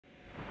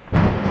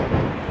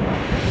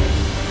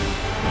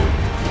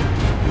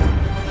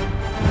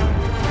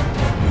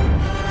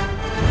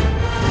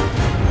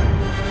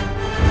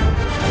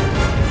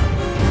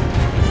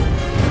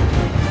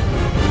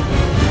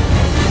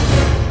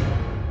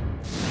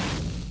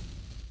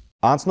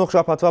Անցնող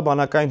շաբաթվա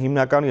բանակային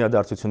հիմնական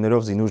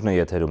իրադարձություններով Զինուժն է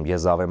եթերում,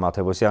 ես Զավե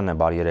Մաթևոսյանն եմ,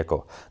 բարի երեկո։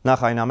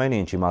 Նախ այն ամենը,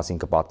 ինչի մասին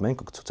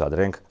կպատմենք,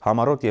 կցուցադրենք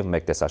համառոտ եւ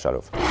մեկ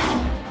տեսաշարով։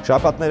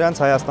 Շաբաթներ անց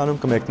Հայաստանում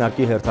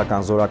կմեկնարկի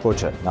հերթական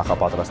զորակոչը,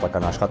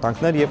 նախապատրաստական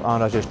աշխատանքներ եւ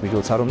անհրաժեշտ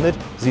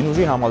միջոցառումներ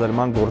Զինուժի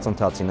համալրման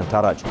գործընթացին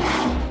ընդառաջ։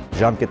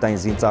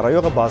 Ժամկետային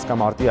զինծառայողը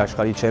բազկամարտի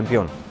աշխարհի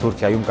չեմպիոն,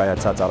 Թուրքիայում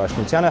կայացած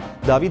առաջնությանը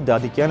Դավիթ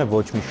Դադիկյանը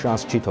ոչ մի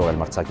շանս չի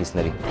թողել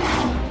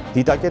մրցակիցներին։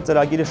 Դիտակետ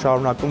ծրագիրը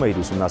շարունակում է իր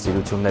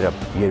ուսումնասիրությունները,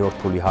 երրորդ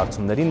փուլի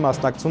հարցումներին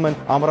մասնակցում են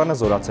ամռանը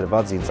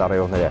զորացրված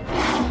զինծառայողները։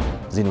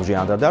 Զինուժի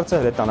անդրադարձը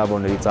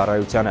հրետանավորների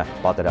ծառայությանը,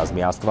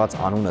 պատերազմի աստված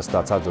անունը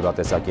ստացած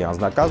զորատեսակի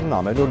անձնակազմն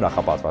ամեն օր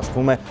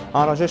նախապատրաստվում է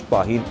անհրաժեշտ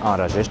պահին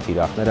անհրաժեշտ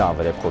թիրախները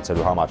անվերեպ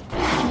խոցելու համար։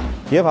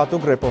 Եվ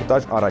հատուկ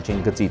ռեպորտաժ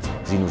առաջին գծից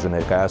Զինուժը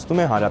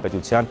ներկայացնում է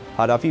հանրապետության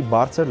հարավի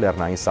բարձր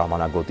լեռնային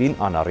սահմանագոտին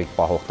անառիկ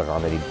պահող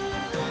տղաներին։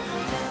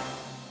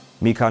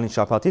 Մի քանի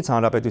շաբաթից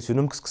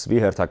հանրապետությունում կսկսվի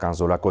հերթական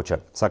զորակոչը,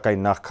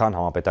 սակայն նախքան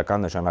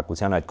համապետական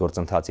նշանակության այդ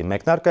գործընթացի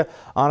մեկնարկը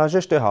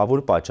անհրաժեշտ է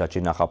հավուր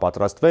պատշաճի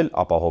նախապատրաստվել,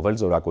 ապահովել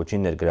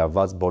զորակոչին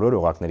ներգրավված բոլոր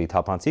օղակների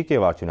թափանցիկ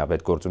եւ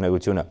արդյունավետ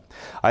գործունեությունը։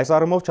 Այս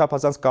առումով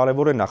չափազանց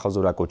կարևոր է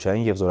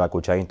նախազորակոչային եւ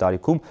զորակոչային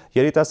տարիքում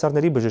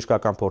երիտասարդների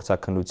բժշկական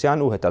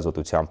փորձաքննության ու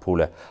հետազոտության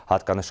փուլը։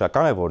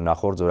 Հատկանշական է, որ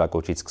նախորդ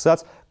զորակոչից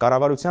սկսած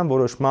կառավարության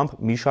որոշմամբ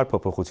մի շարք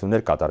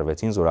փոփոխություններ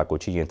կատարվեցին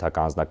զորակոչի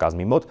ենթակա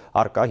անձնակազմի մոտ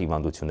առկա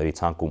հիվանդությունների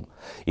ցանկում։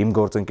 Իմ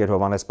գործընկեր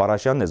Հովանես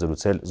Պարաշյանն է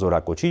զրուցել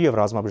զորակոչի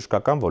եւ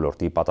ռազմաբժշկական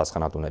ոլորտի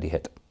պատասխանատուների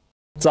հետ։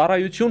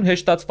 Ծառայություն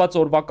հեշտացված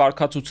օրվա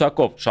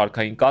կարգացուցակով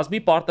շարքային կազմի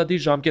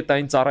պարտադիր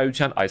ժամկետային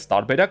ծառայության այս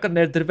տարբերակը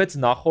ներդրվեց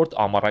նախորդ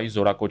ամառային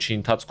զորակոչի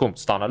ընթացքում,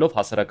 ստանալով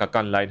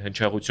հասարակական լայն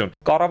հնչեղություն։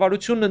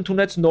 Կառավարությունն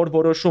ընդունեց նոր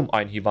որոշում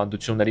այն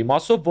հիվանդությունների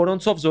մասով,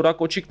 որոնցով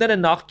զորակոչիկները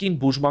նախկին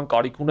բուժման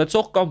կարիք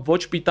ունեցող կամ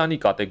ոչ պիտանի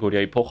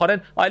կատեգորիայի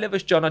փոխարեն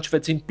այլևս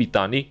ճանաչվեցին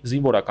պիտանի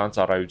զինվորական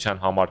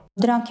ծառայության համար։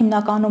 Դրանք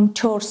հիմնականում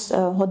 4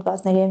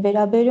 հոդվածների են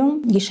վերաբերում՝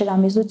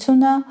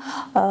 գիշերամիզությունը,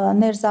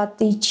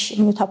 ներզատիչ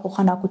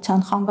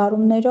նյութափոխանակության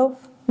խանգարումներով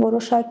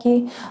որոշակի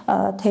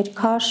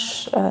թերքաշ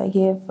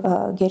եւ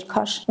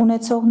գերքաշ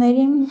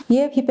ունեցողներին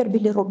եւ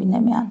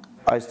հիպերբիլիրուբինեմիան։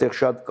 Այստեղ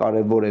շատ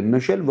կարեւոր է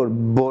նշել, որ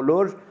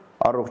բոլոր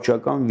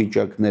առողջական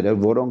վիճակները,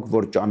 որոնք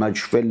որ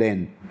ճանաչվել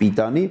են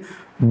պիտանի,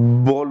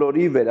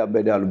 բոլորի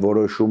վերաբերյալ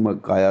որոշումը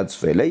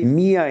կայացվել է։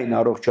 Միայն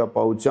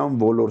առողջապահության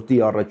ոլորտի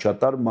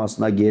առաջատար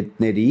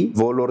մասնագետների,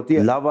 ոլորտի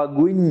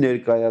լավագույն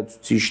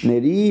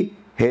ներկայացուցիչների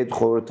հետ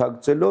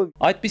խորհրդակցելով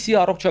այդպիսի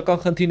առողջական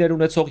խնդիրներ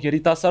ունեցող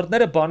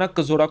երիտասարդները բանակ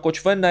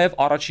կզորակոչվեն նաև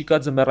առաջիկա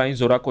ձմեռային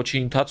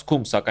զորակոչի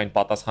ընթացքում, սակայն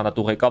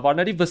պատասխանատու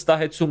ղեկավարների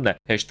վստահեցումն է,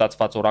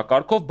 հեշտացված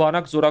օրակարգով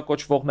բանակ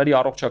զորակոչվողների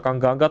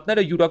առողջական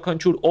գանգատները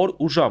յուրաքանչյուր օր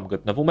ու ժամ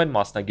գտնվում են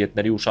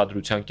մասնագետների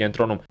ուշադրության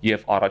կենտրոնում,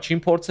 եւ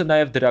առաջին փորձը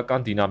նաև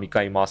դրական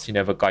դինամիկայի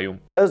մասին է վկայում։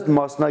 Ըստ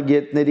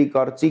մասնագետների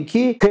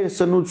կարծիքի, թեր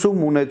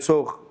սնուցում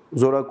ունեցող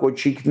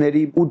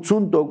զորակոչիկների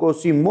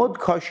 80%-ի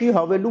մոտ քաշի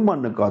հավելում է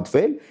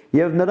նկատվել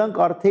եւ նրանք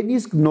արդեն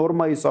իսկ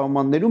նորմայի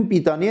սահմաններում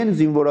պիտանի են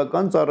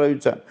զինվորական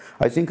ծառայության,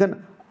 այսինքն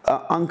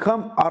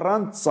անգամ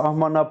առանց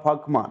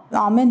սահմանափակման։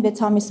 Ամեն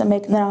 6 ամիսը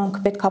մեկ նրանք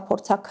պետքա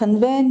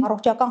փորձաքննվեն,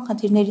 առողջական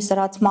խնդիրների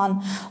սրացման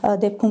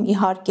դեպքում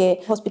իհարկե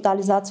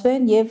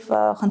հոսպիտալիզացվեն եւ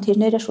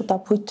խնդիրները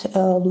շուտապույտ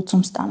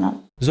լուծում ստանան։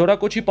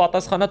 Զորակոչի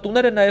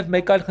պատասխանատուները նաև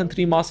մեկ այլ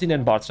խնդրի մասին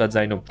են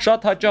բարձրաձայնում։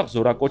 Շատ հաճախ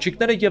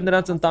զորակոչիկները եւ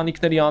նրանց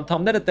ընտանիքների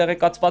անդամները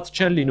տեղեկացված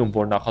չեն լինում,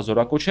 որ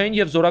նախազորակոչային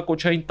եւ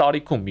զորակոչային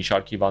տարիքում մի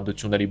շարք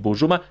հիվանդությունների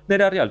բուժումը,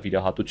 ներառյալ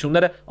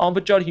վիրահատությունները,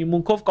 անվճար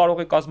հիմունքով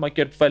կարող է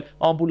կազմակերպվել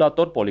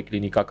ամբուլատոր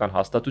պոլիկլինիկական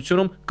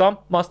հաստատությունում կամ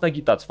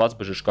մասնագիտացված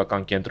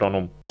բժշկական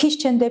կենտրոնում։ Քիչ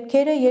չեն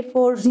դեպքերը, երբ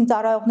որ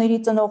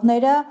զինծառայողների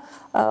ծնողները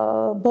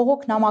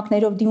բողոք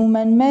նամակներով դիմում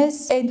են մեզ,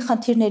 այն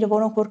խնդիրները,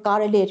 որոնք որ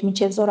կարելի էր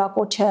մինչև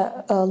զորակոչը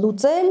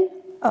լուծել,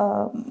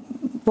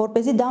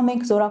 որպեսզի դա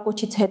մենք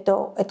զորակոչից հետո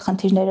այդ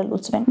խնդիրները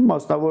լուծվեն։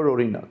 Մասնավոր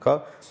օրինակ,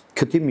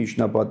 քթի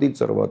միջնապատի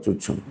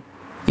ծրվածություն։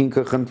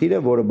 Ինքը խնդիր է,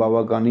 որը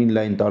բավականին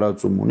լայն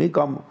տարածում ունի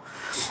կամ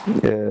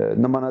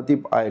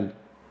նմանատիպ այլ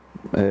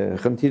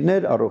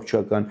խնդիրներ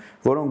առողջական,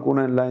 որոնք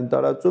ունեն լայն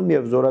տարածում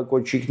եւ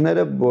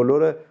զորակոչիկները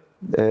բոլորը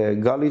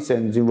գալիս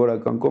են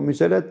զինվորական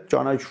կոմիսարը,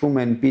 ճանաչվում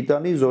են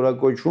պիտանի,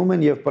 զորակոչվում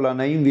են եւ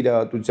պլանային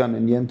վիրահատության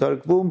են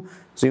ենթարկվում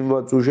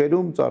զինված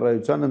ուժերում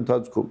ծառայության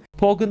ընթացքում։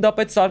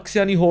 Փոխգնդապետ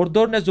Սարգսյանի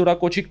հորդորն է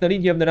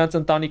զորակոչիկներին եւ նրանց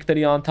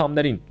ընտանիքների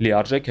անդամներին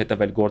լիարժեք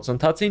հետևել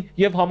գործընթացին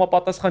եւ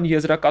համապատասխան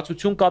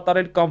եզրակացություն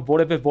կատարել կամ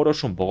որևէ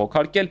որոշում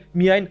բողոքարկել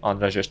միայն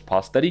անհրաժեշտ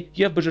փաստերի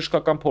եւ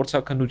բժշկական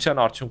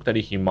փորձաքննության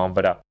արդյունքների հիման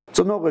վրա։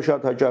 Ծնողը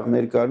շատ հաճախ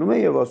ներկայանում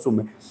է եւ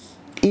ասում է.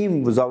 Իմ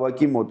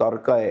զավակի մոտ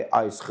արկա է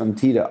այս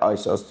խնդիրը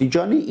այս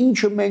աստիճանի,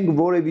 ինչը մենք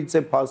որևիցե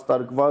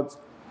փաստարկված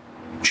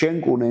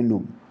չենք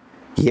ունենում։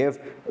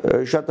 Եվ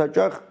շատ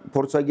հաճախ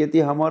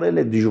փորձագետի համար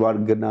էլ է դժվար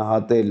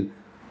գնահատել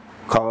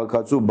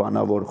քաղաքացու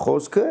բանավոր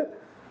խոսքը,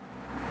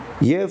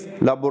 եւ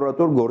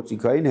լաբորատոր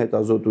գործիքային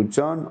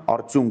հետազոտության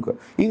արդյունքը։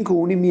 Ինքը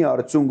ունի մի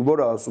արդյունք,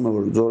 որը ասում է,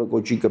 որ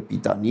զորակոչի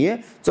կպիտանի է,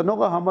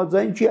 ծնողը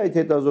համաձայն չի այդ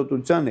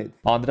հետազոտության հետ։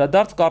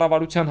 Անդրադարձ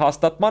կառավարության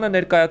հաստատմանը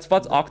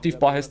ներկայացված ակտիվ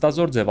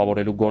պահեստազոր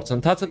ձևավորելու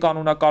գործընթացը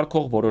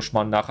կանոնակարգող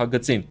որոշման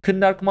նախագծին։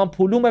 Քննարկման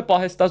փուլում է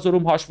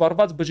պահեստազորում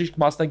հաշվառված բժիշկ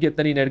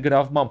մասնագետների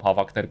ներգրավմամբ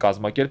հավաքներ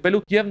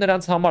կազմակերպելու եւ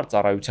նրանց համար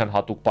ծառայության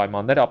հատուկ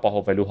պայմաններ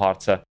ապահովելու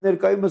հարցը։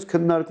 Ներկայումս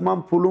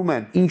քննարկման փուլում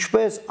են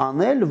ինչպես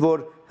անել,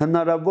 որ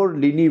հնարավոր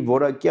լինի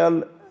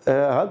որակյալ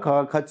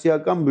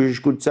քաղաքացիական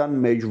բժշկության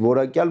մեջ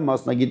որակյալ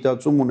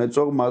մասնագիտացում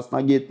ունեցող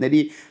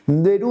մասնագետների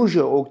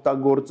ներուժը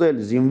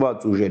օգտագործել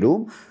զինված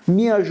ուժերում,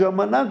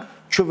 միաժամանակ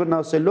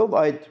չվնասելով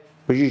այդ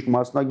բժիշկ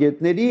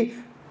մասնագետների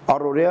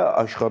առօրյա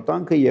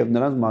աշխատանքը եւ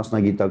նրանց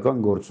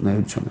մասնագիտական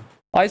գործունեությունը։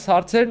 Այս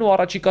հարցերն ու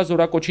առաջիկա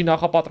զորակոչի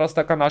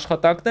նախապատրաստական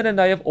աշխատանքները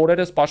նաև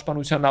օրերս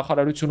Պաշտպանության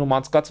նախարարությունում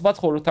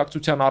անցկացված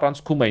խորհրդակցության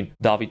առանցքում էին։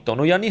 Դավիթ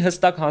Տոնոյանի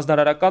հստակ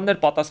հանձնարարականն էր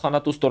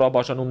պատասխանատու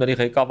ստորաբաժանումների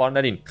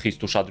ղեկավարներին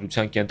խիստ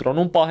ուշադրության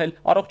կենտրոնում պահել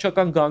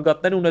առողջական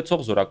գանգատներ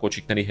ունեցող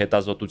զորակոչիկների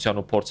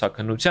հետազոտության ու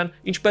փորձաքննության,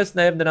 ինչպես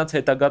նաև նրանց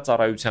հետագա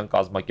ծառայության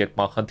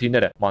կազմակերպման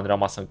խնդիրները,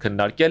 մանրամասն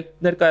քննարկել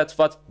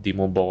ներկայացված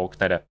դիմում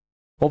բողոքները։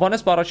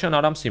 Հովհաննես Պարաշյան,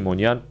 Արամ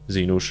Սիմոնյան,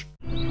 Զինուժ։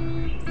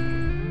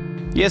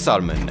 Ես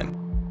Արմենն եմ։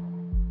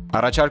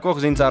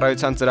 Առաջարկող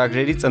զինծառայության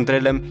ծրագրերից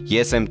ընտրել եմ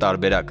ես եմ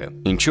տարբերակը։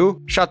 Ինչու՞։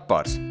 Շատ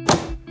պարզ։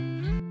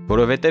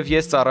 Որովհետև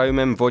ես ծառայում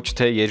եմ ոչ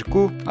թե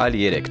 2, այլ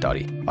 3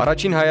 տարի։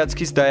 Առաջին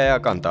հայացքից դա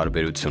էական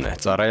տարբերություն է,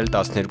 ծառայել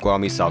 12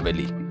 ամիս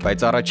ավելի,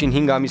 բայց առաջին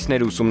 5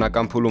 ամիսները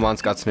ուսումնական փուլում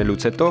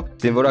անցկացնելուց հետո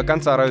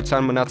զինվորական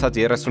ծառայության մնացած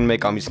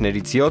 31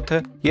 ամիսներից 7-ը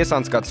ես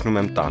անցկացնում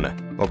եմ տանը,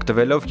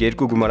 օգտվելով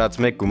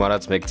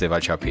 2+1+1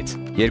 ձևաչափից։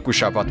 2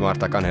 շաբաթ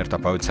մարտական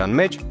հերթապահության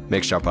մեջ,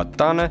 1 շաբաթ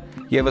տանը,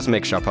 եւս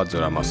 1 շաբաթ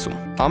զորամասում։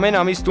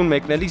 Ամեն ամիս տուն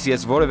մեկնելիս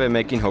ես որևէ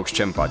մեկին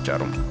հոգս չեմ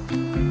պատճառում։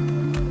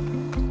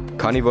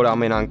 Քանի որ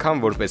ամեն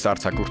անգամ որպես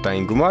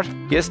արձակուրդային գումար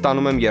ես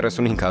ստանում եմ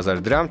 35000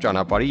 դրամ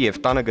ճանապարհի եւ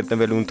տանը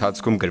գտնվելու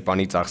ընթացքում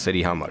գրպանի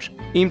ծախսերի համար։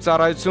 Իմ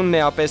ծառայությունն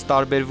էապես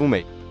տարբերվում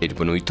է իր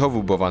բնույթով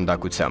ու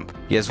բովանդակությամբ։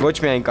 Ես ոչ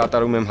միայն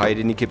կատարում եմ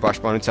հայրենիքի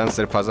պաշտպանության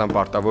սրբազան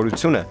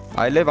պարտավորությունը,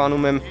 այլև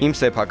անում եմ իմ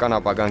սեփական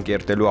ապագան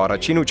կերտելու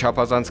առաջին ու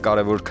չափազանց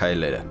կարևոր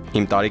քայլերը։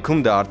 Իմ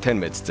տարիքում դա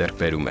արդեն մեծ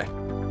ձեռքբերում է։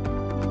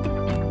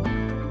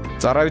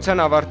 Ծառայության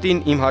ավարտին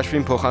իմ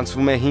հաշվին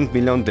փոխանցվում է 5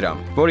 միլիոն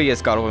դրամ, որը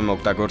ես կարող եմ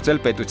օգտագործել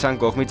պետության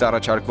կողմից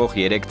առաջարկվող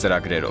 3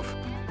 ծրագրերով։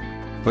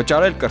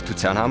 Վճարել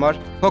կրթության համար,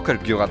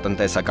 փոքր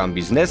գյուղատնտեսական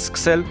բիզնես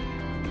սկսել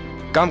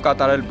կամ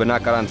կատարել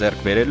բնակարան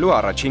ձեռք բերելու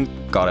առաջին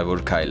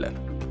կարևոր քայլը։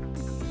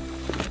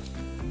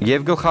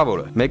 Եվ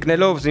գլխավորը,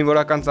 մեկնելով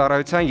զինվորական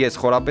ծառայության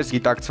ես խորապես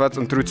գիտակցված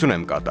ընտրություն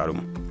եմ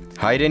կատարում։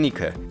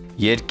 Հայրենիքը,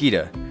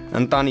 երկիրը,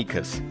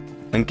 ընտանիքս,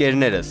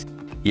 ընկերներս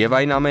եւ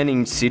այն ամենը,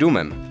 ինչ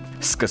սիրում եմ,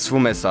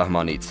 սկսվում է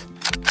սահմանից։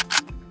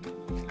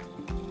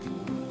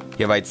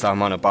 Եվ այդ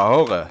սահմանը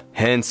պահողը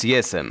հենց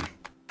ես եմ։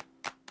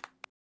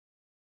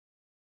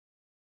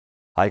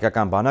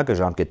 Հայկական բանակը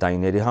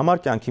ժամկետայինների համար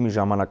կյանքի մի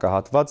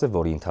ժամանակահատված է,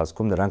 որի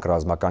ընթացքում նրանք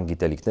ռազմական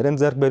գիտելիքներ են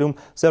ձեռք բերում,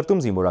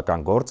 սերտում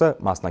զինվորական գործը,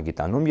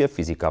 մասնագիտանում եւ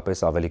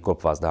ֆիզիկապես ավելի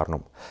կոփված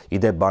դառնում։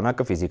 Իդեպ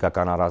բանակը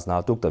ֆիզիկական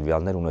առանձնահատուկ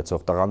տվյալներ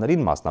ունեցող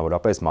տղաներին,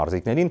 մասնավորապես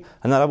մարզիկներին,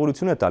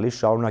 հնարավորություն է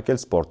տալիս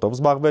շարունակել սպորտով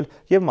զբաղվել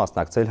եւ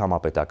մասնակցել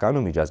համապետական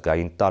ու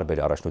միջազգային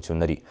տարբեր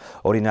առաջնությունների։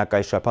 Օրինակ,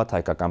 այս շաբաթ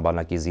հայկական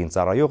բանակի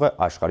զինծառայողը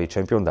աշխարհի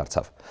չեմպիոն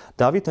դարձավ։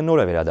 Դավիթը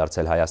նոր է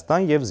վերադարձել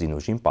Հայաստան եւ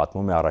Զինուժին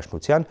պատմում է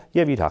առաջնության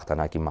եւ իր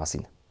հաղթանակի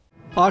մասին։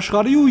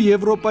 Աշխարհի ու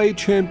Եվրոպայի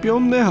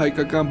չեմպիոնն է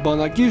հայկական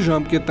բանակի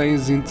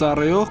ժամկետային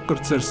զինծառայող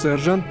կրտսեր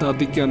սերժանտ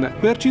Դադիկյանը։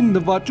 Վերջին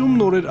նվաճում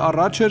նորեր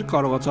առաջ էր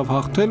կարողացավ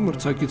հաղթել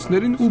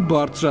մրցակիցներին ու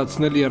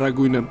բարձրացնել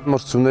եռագույնը։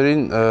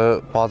 Մրցումներին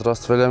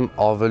պատրաստվել եմ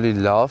ավելի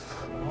լավ,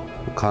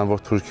 քան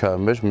որ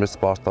Թուրքիայում մեծ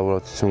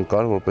պարտավորություն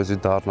կար, որպեսզի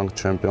դառնանք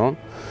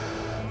չեմպիոն։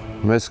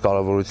 Մեծ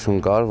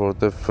կարևորություն կար,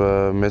 որովհետև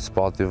մեծ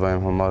պատիվ է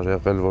իմ համար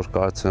եղել, որ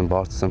կարողացեմ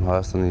բարձրացնել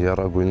Հայաստանի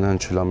եռագույնը,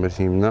 հնչել մեր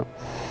հիմնը։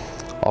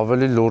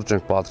 Ավելի լուրջ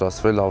ենք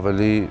պատրաստվել,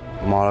 ավելի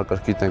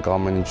մանրակրկիտ ենք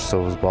ամեն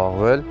ինչով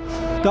զբաղվել։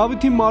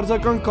 Դավիթի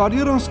մարզական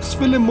կարիերան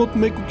սկսվել է մոտ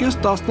 1.5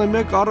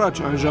 տասնամյակ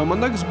առաջ, այն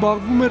ժամանակ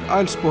զբաղվում էր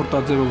այլ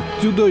սպորտաձևով՝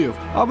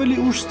 ձյուդոյով։ Ավելի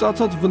ուշ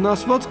ստացած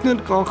վնասվածքն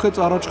էլ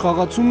կանխեց առաջ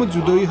խաղացումը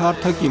ձյուդոյի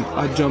հարթակին։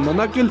 Այդ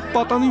ժամանակ էլ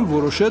պատանին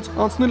որոշեց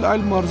անցնել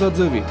այլ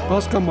մարզաձևի՝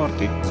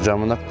 բազկամարտի։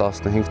 Ժամանակ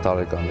 15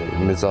 տարեկան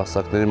էի,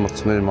 մեծահասակների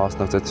մրցումների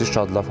մասնակցեցի,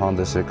 շատ լավ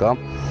հանդես եկա։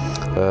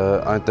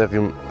 Այնտեղ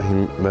իմ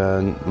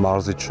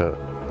մարզիչը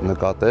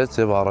նկատեց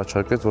եւ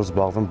առաջարկեց, որ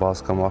զբաղվեմ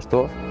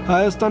բազկամարտով։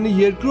 Հայաստանի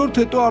երկրորդ,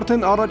 հետո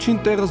արդեն առաջին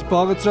տեղը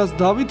զբաղեցրած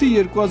Դավիթը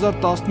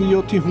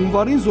 2017-ի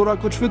հունվարին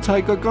զորակոչվեց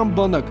հայկական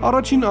բանակ։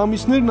 Առաջին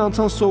ամիսներն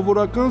անցան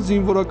սովորական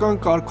զինվորական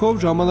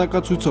կարգով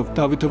ժամանակացույցով։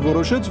 Դավիթը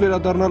որոշեց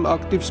վերադառնալ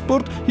ակտիվ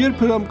սպորտ,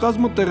 երբ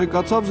հրամկազմը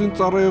տեղեկացավ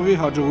զինծառայողի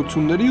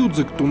հաջողությունների ու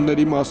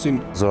ձգտումների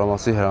մասին։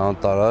 Զորամասի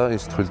հրամանատարը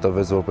ինձ թույլ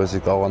տվեց,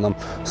 որպեսզի կարողանամ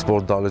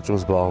սպորտ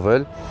դահլիճում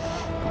զբաղվել։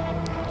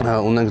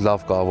 Ունենք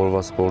լավ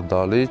կառավարված սպորտ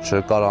դահլիճ,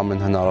 կար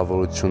ամեն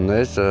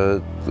հնարավորություններ,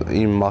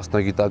 իմ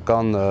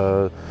մասնագիտական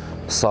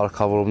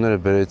սարքավորումները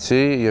բերեցի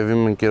եւ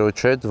իմ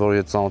ընկերոջ հետ, որ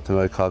ես ծանոթ եմ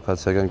այդ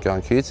քաղաքացիական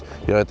կյանքից,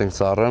 իր հետ ենք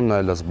ծառայում, նա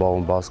էլ է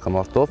զբաղվում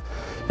բազկամարտով,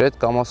 այդ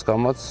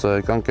կամաց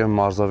եկանք այն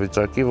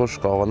մարզավիճակի, որ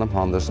կարողանամ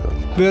հանդես գալ։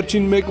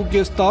 Վերջին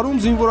 1.5 տարում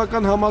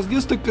զինվորական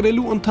համազգեստը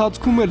կրելու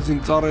ընթացքում էլ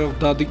զինծառայող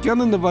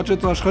Դադիկյանը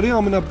նվաճեց աշխարհի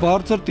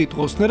ամենաբարձր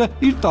տիտղոսները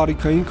իր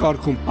տարիքային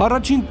կարգում։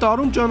 Առաջին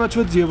տարում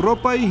ճանաչվեց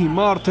Եվրոպայի,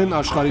 հիմա արդեն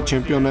աշխարհի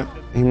չեմպիոն է։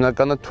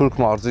 Հիմնականը թուրք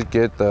մարզիկ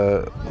այդ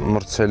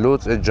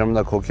մրցելուց այդ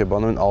ժամանակ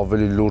հոկեբանոին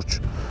ավելի լուրջ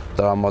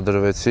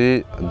տրամադրվեցի,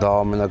 դա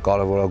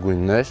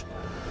ամենակարևորագույնն էր,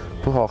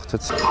 ու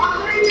հաղթեցի։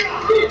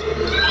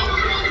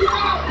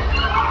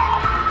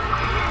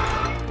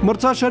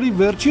 Մրցաշարի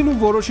վերջին ու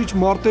որոշիչ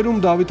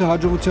մարտերում Դավիթը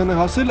հաջողության է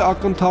հասել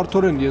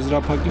ակնթարթորեն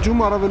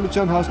եզրափակիչում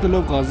առավելության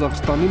հասնելով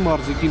Ղազախստանի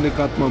մարզիկի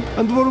նկատմամբ։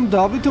 Ընդ որում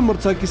Դավիթը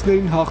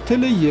մրցակիցներին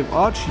հաղթել է եւ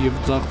աջ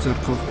եւ ձախ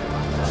ձեռքով։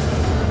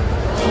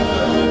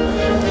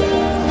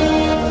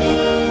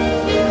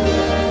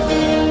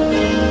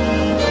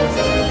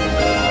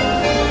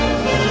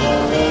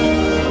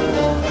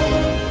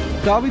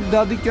 Դավիթ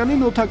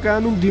Դադիկյանին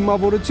օդակայանում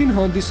դիմավորեցին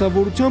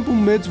հանդիսավորությամբ ու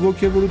մեծ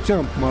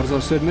ոգևորությամբ,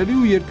 մարզասերների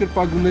ու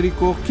երկրպագուների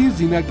կողքին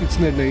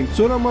զինակիցներն էին։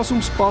 Զորամասում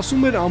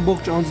սպասում էր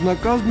ամբողջ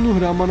անձնակազմն ու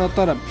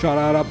հրամանատարը։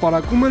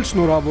 Շարահրապարակում էլ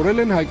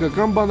շնորհավորել են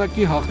հայկական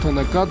բանակի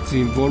հաղթանակած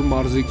զինվոր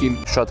մարզիկին։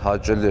 Շատ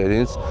հաճելի էր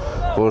ինձ,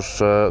 որ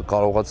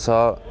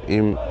կարողացա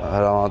իմ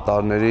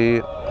հրամանատարների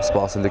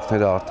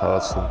սպասելիքները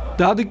արդարացնել։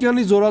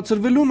 Դադիկյանի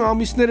զորացրվելուն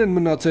ամիսներ են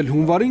մնացել,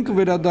 հունվարին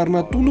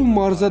կվերադառնա տուն ու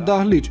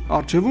մարզադահլիճ։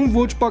 Առջևում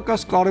ոչ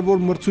պակաս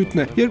կարևոր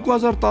մրցույթն է։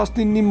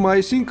 2019-ի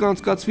մայիսին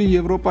կանցկացվի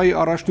Եվրոպայի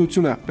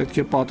առաջնությունը,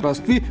 պետք է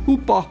պատրաստվի ու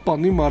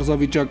պահպանի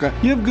մարզավիճակը։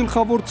 Եվ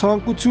գլխավոր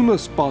ցանկությունը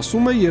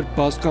սպասում է, երբ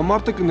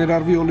բազկամարտը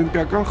կներառվի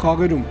օլիմպիական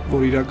խաղերում,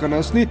 որ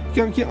իրականացնի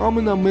կյանքի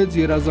ամենամեծ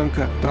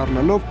երազանքը՝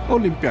 դառնալով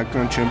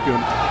օլիմպիական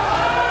չեմպիոն։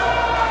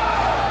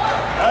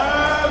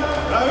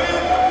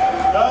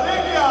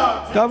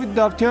 Դավիթ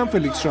Դավթյան,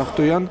 Ֆելիքս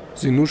Շախտոյան,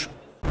 Զինուժ։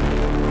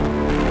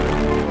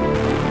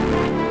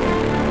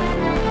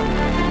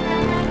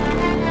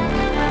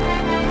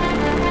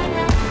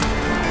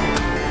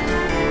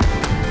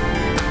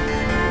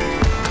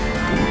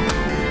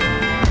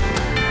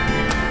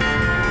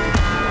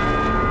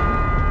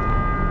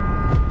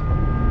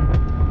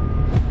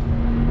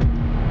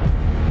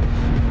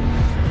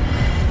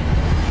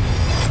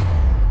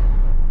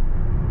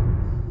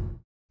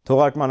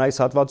 Թողարկման այս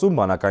հատվածում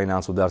բանակային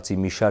անցուդարձի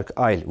մի շարք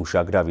այլ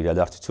ուշագրավ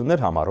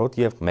իրադարձություններ համառոտ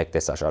եւ մեկ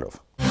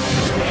տեսաշարով։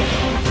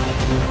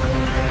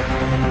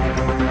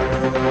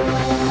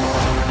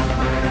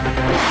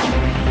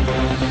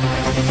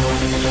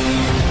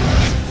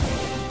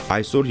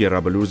 Այսօր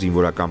Եռաբլուր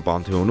զինվորական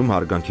պանթեոնում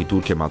հարգանքի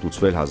տուրք է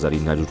մատուցվել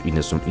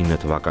 1999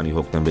 թվականի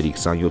հոկտեմբերի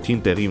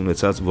 27-ին տեղի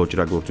ունեցած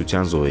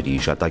ոճրագործության զոհերի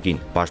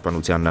հիշատակին։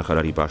 Պաշտպանության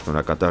նախարարի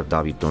պաշտոնակատար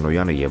Դավիթ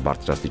Տոնոյանը եւ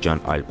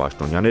բարձրաստիճան այլ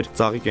պաշտոնյաներ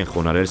ծաղիկ են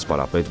խոնարհել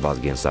սպարապետ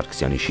Վազգեն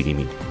Սարգսյանի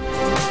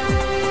շիրիմին։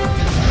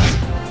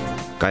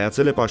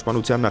 Կայացել է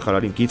պաշտպանության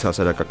նախարարին կից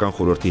հասարակական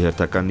խորհրդի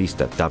հերթական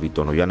նիստը։ Դավիթ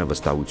Տոնոյանը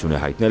վստահություն է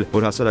հայտնել,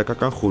 որ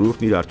հասարակական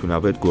խորհուրդն իր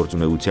արդյունավետ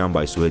գործունեությամբ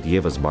այսուհետ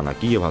եւս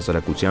բանակի եւ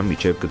հասարակության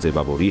միջև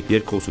կձևավորի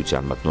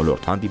երկխոսության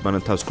մթնոլորտ։ Հանդիպման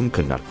ընթացքում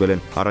քննարկվել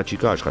են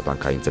առաջիկա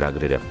աշխատանքային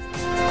ծրագրերը։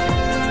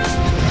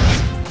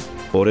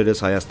 Օրերս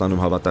Հայաստանում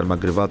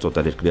հավատարմագրված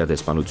օտարերկրյա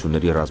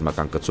դեսպանությունների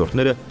ռազմական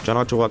կցորդները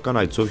ճանաչողական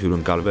այցով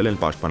հյուրընկալվել են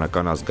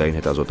Պաշտպանական ազգային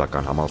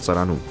հետազոտական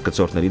համալսարանում։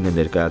 Կցորդներին է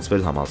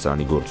ներկայացվել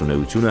համալսարանի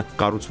գործունեությունը,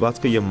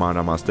 կառուցվածքը եւ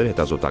մանրամասներ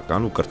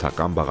հետազոտական ու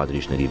կրթական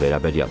բաղադրիչների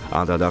վերաբերյալ։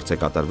 Անդրադարձ է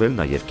կատարվել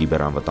նաեւ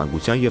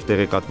կիբերանվտանգության եւ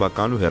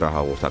տեղեկատվական ու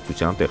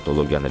հեռահաղորդակցության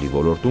տեխնոլոգիաների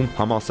ոլորտում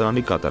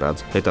համալսարանի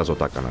կատարած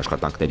հետազոտական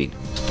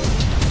աշխատանքներին։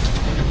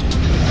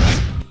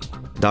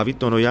 Դավիթ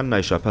Տոնոյանն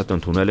այս շաբաթ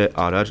ընդունել է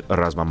Արար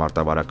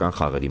ռազմամարտավարական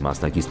խաղերի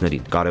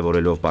մասնակիցներին,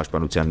 կարևորելով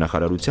պաշտպանության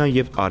նախարարության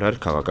եւ Արար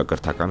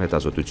քաղաքակրթական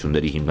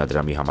հետազոտությունների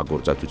հիմնադրամի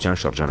համագործակցության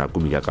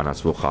շրջանակում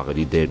իրականացվող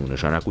խաղերի դերն ու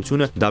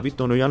նշանակությունը։ Դավիթ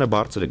Տոնոյանը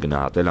բարձր է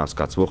գնահատել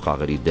անցկացվող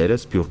խաղերի դերը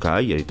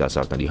սփյուռքահայ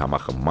երիտասարդների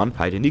համախմբման,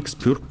 հայրենիք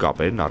սփյուռք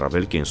կապերն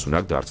առավել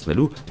կենսունակ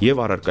դարձնելու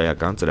եւ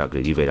առարկայական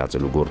ծրագրերի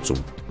վերածելու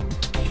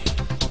գործում։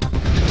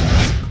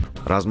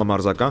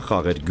 Ռազմամարզական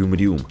խաղեր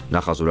Գյումրիում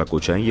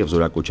նախազորակոչային եւ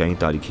զորակոչային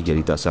տարիքի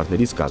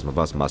երիտասարդներից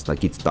կազմված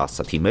մասնակից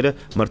 10 թիմերը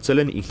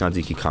մրցել են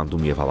ինքնաձիգի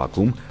քանդում եւ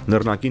հավաքում,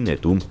 նռնակի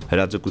նետում,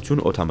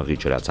 հրաձգություն օդամղի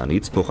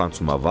չրացանից,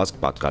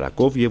 փոխանցումավազք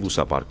պատկարակով եւ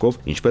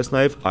ուսապարկով, ինչպես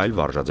նաեւ այլ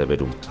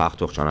վարժաձևերում։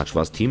 Հաղթող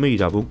ճանաչված թիմը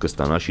իրավունք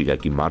կստանա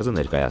Շիրակի մարզը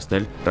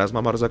ներկայացնել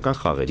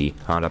ռազմամարզական խաղերի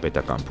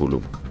հանրապետական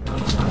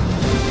փուլում։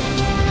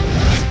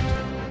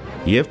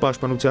 Եվ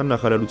Պաշտպանության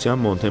նախարարության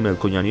Մոնթե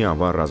Մելքոնյանի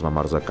անվան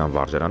ռազմամարզական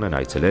վարժարան են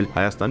այցելել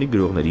Հայաստանի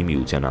գրողների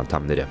միության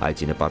անդամները։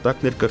 Այցի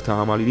նպատակն էր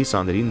կրթահամալիրի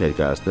սաներին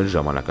ներկայացնել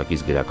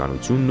ժամանակակից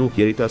գրականությունն ու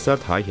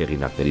երիտասարդ հայ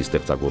հեղինակների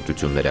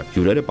ստեղծագործությունները։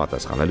 Հյուրերը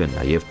պատասխանել են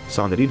նաև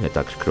սաներին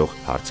հետաքրքրող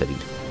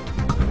հարցերին։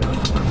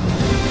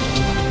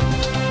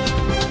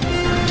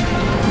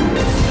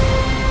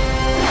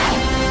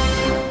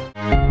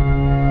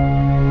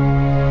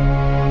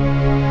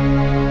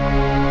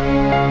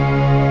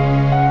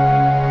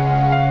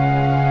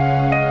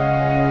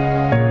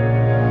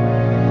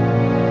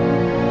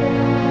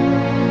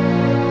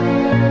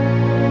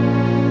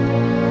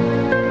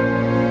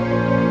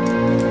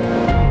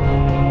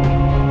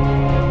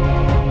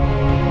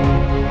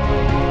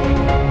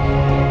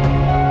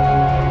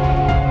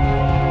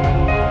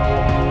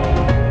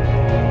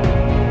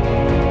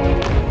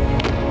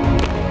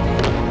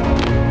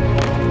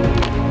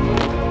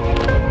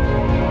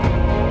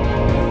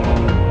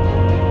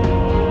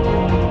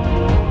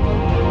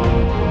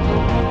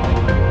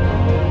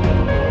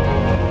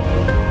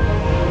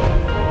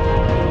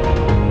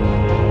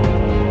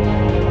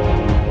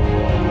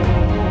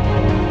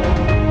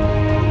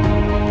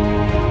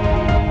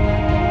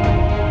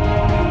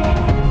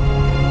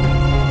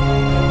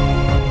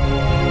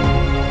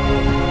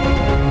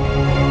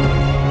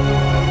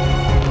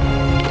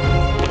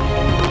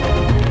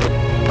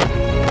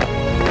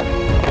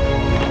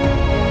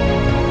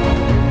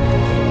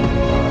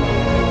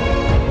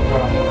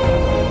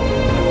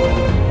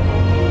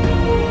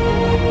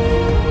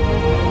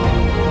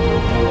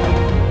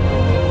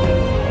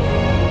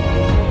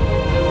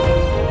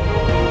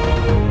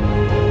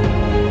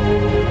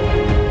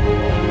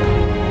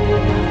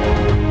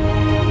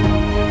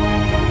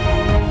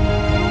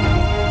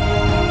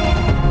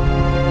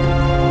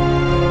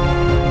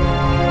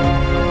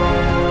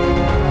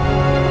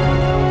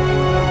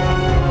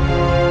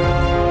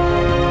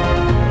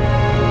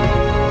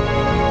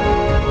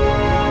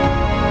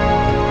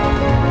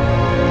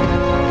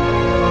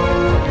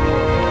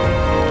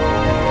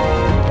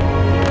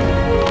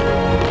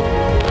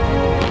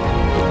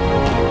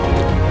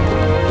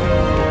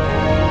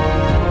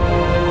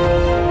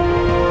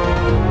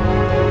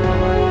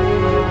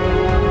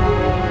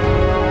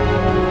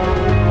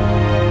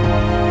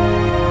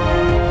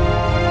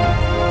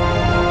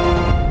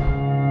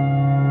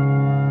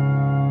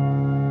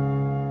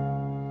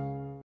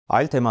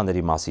 Այլ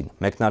թեմաների մասին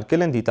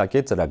մեկնարկել են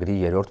Դիտակետ ծրագրի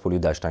 3-րդ փուլի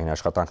դաշտային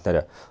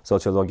աշխատանքները։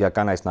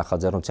 Սոցիոլոգիական այս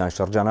նախաձեռնության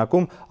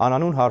շրջանակում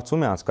անանուն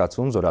հարցում է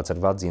անցկացվում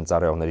զորացրված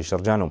զինծառայողների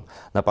շրջանում։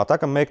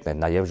 Նպատակը մեկն է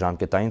նաև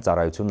ժամկետային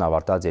ծառայությունն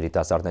ավարտած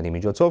երիտասարդների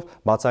միջոցով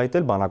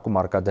բացահայտել բանակում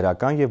առկա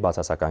դրական եւ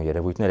բացասական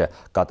երևույթները,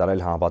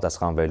 կատարել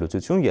համապատասխան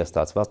վերլուծություն եւ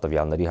ստացված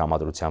տվյալների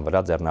համադրության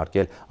վրա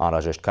ձեռնարկել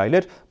անհրաժեշտ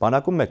քայլեր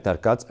բանակում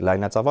մեկնարկած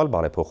լայնածավալ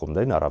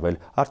բարեփոխումներն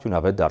առավել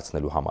արդյունավետ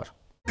դարձնելու համար։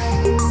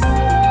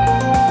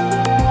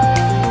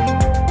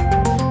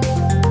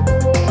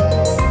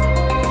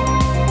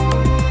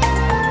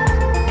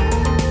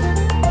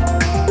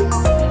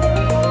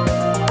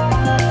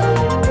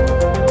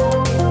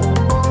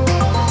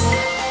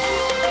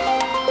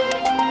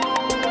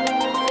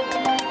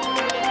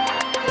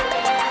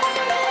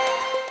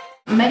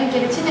 Մեր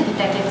ընկերությունը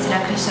Դիտակետ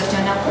ծրագրի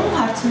շրջանակում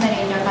հարցումներ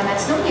է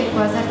իրականացնում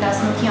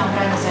 2018-ի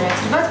ամռանը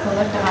զորացրված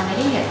բոլոր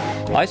տղաների հետ։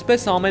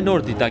 Այսպես ամեն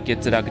օր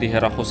Դիտակետ ծրագրի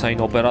հեռախոսային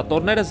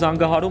օպերատորները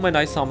զանգահարում են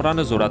այս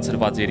ամռանը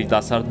զորացրված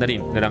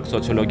երիտասարդներին։ Նրանք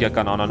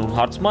սոցիոլոգիական անանուն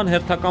հարցման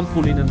հերթական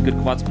փուլին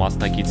ընդգրկված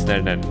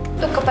մասնակիցներն են։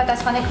 Դուք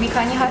կպատասխանեք մի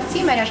քանի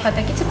հարցի, մեր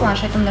աշխատակիցը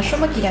պլանշետում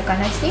նշումը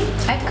կիրականացնի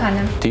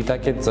այդքանը։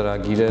 Դիտակետ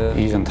ծրագիրը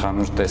իր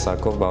ընդհանուր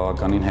տեսակով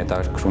բավականին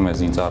հետաքրքրում է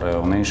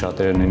զինծառայողներին,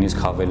 շատերը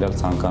նույնիսկ հավելյալ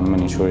ցանկանում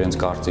են ինչ-որ իրենց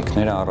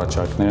կարծիքները,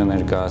 առաջարկները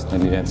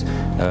ներկայացնել, իրենց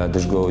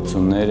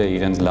դժգոհությունները,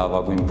 իրենց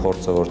լավագույն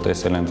փորձը, որ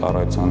տեսել են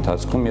ծառայության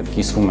ընթացքում եւ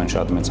կիսվում են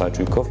շատ մեծ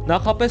հաճույքով։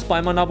 Նախապես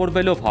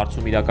պայմանավորվելով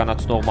հարցում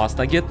իրականացնող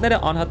մասնագետները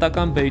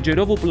անհատական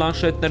բեյջերով ու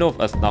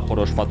պլանշետներով ըստ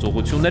նախորոշված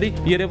ուղղությունների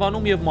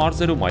Երևանում եւ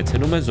մարզերում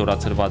այցելում են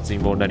զորացրված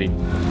զինվորներին։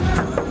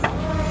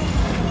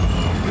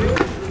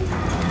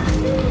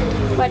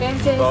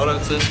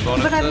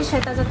 Վրավիշ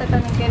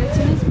հետազոտական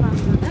ընկերությունից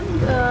մամուլն եմ,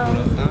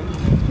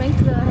 մենք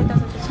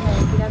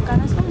հետազոտություններ ենք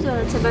իրականացնում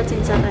զորացրված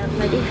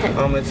զինծառայողների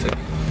հետ։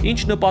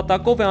 Ինչ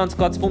նպատակով է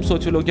անցկացվում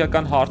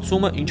սոցիոլոգիական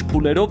հարցումը, ինչ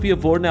փուլերով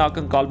եւ որն է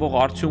ակնկալվող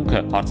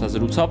արդյունքը։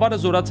 Հարցազրույցավարը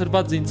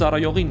զորացրված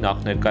զինծառայողին նախ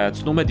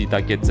ներկայացնում է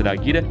Դիտակետ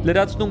ծրագիրը,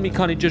 լրացնում մի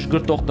քանի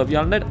ճշգրտող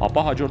տվյալներ,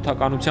 ապա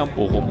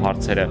հաջորդականությամբ ուղղում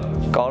հարցերը։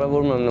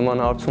 Կարևորում եմ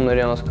նման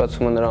հարցումների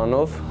անցկացումը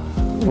նրանով,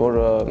 որ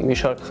մի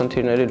շարք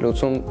խնդիրների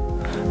լուծում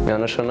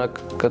միանշանակ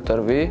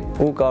կտրվի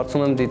ու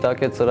կարծում եմ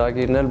Դիտակետ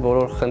ծրագիրն էլ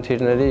բոլոր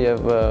խնդիրների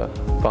եւ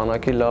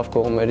բանակի լավ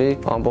կողմերի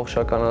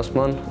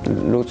ամբողջականացման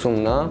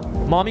լուծումն է։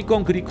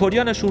 Մամիկոն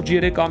Գրիգորյանը շուրջ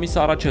 3 ամիս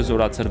առաջ է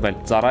զորացրվել։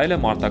 Ծառայել է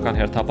մարտական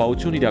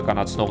հերթապահություն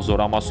իրականացնող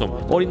զորամասում։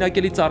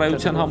 Օրինակելի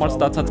ծառայության համար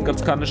ստացած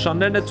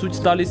կրծքանշաններն է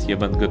ցույց տալիս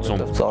եւ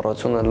ընդգծում։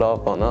 Ծառայությունը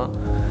լավ բան է։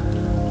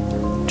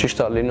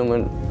 Ճիշտ է, լինում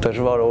են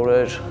դժվար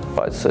օրեր,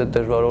 բայց այդ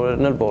դժվար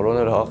օրերն էլ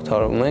բոլորներ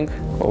հաղթարում ենք,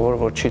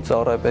 որ չի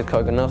ծառայ պետք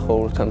է գնա,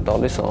 խորհուրդ եմ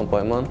տալիս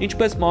անպայման։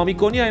 Ինչպես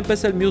Մամիկոնի,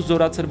 այնպես էլ մյուս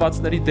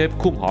զորացրվածների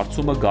դեպքում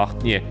հարցումը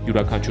գաղտնի է։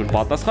 Յուրաքանչյուր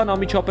պատասխան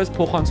անմիջապես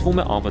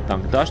փոխանցվում է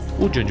անվտանգ դաշտ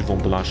ու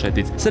ջնջվում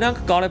պլանշետից։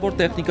 Սրանք կարևոր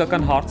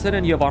տեխնիկական հարցեր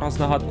են եւ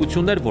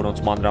առանձնահատկություններ,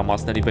 որոնց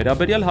մանրամասների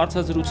վերաբերյալ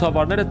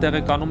հարցազրույցավարները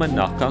տեղեկանում են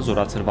նախքան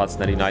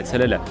զորացրվածներին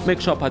այցելելը։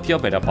 Մեկ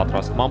շաբաթյա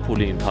վերապատրաստման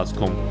փուլի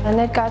ընթացքում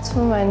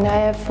Ներկայացվում են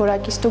նաև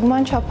որակի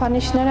ստուգման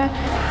չափանիշները,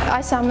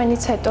 այս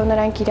ամենից հետո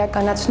նրանք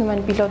իրականացնում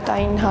են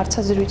պիլոտային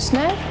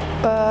հարցազրույցներ,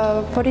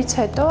 որից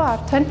հետո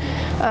արդեն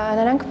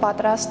նրանք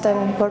պատրաստ են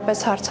որպես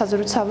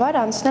հարցազրույցավար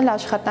անցնել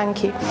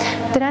աշխատանքի։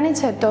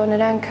 Դրանից հետո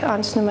նրանք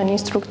անցնում են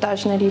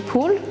ինստրուկտաժների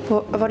փուլ,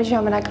 որի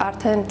ժամանակ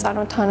արդեն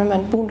ծանոթանում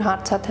են բուն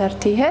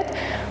հարցաթերթի հետ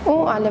ու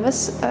այլևս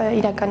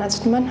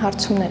իրականացնում են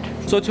հարցումներ։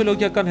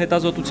 Սոցիոլոգիական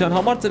հետազոտության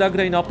համար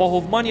ծրագրային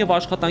ապահովման եւ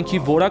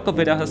աշխատանքի որակը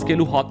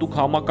վերահսկելու հատուկ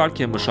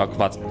համակարգ է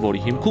մշակված,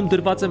 որի հիմքում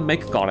դրված է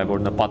մեկ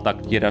կարևոր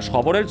նպատակ՝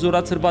 երաշխավորել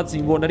զորացրված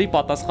զինվորների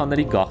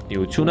պատասխանների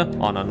գաղտնիությունը,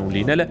 անանուն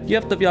լինելը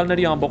եւ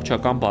տվյալների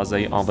ամբողջական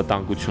բազայի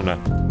անվտանգությունը։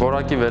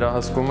 Որակի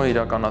վերահսկումը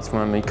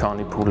իրականացվում է մի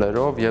քանի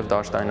փուլերով եւ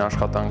դաշտային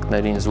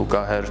աշխատանքներին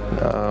զուգահեռ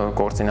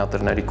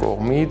կոորդինատորների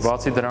կողմից։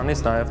 Բացի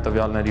դրանից նաեւ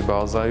տվյալների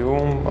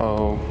բազայում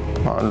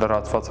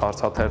լրացված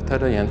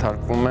հարցաթերթերը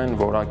ենթարկվում են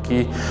որակի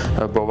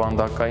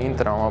բովանդակային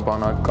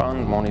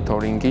տրամաբանական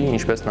մոնիտորինգի,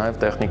 ինչպես նաեւ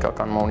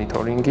տեխնիկական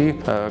մոնիտորինգի։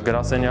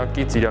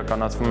 Գրասենյակից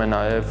իրականացվում է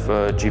նաեւ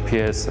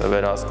GPS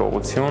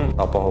վերահսկողություն։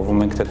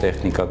 Ապահովում ենք թե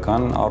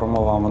տեխնիկական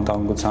առումով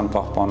անվտանգության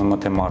պահպանումը,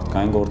 թե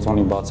մարդկային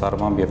գործոնի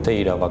բացառմամբ եւ թե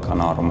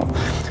իրավական առումով։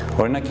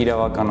 Օրինակ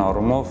իրավական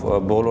առումով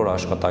բոլոր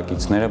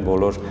աշխատակիցները,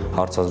 բոլոր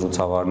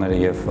հարցազրույցավարները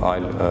եւ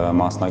այլ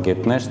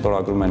մասնագետներ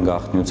ստորագրում են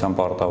գաղտնիության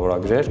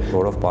պարտավորագրեր,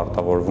 որով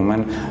պարտավորվում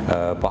են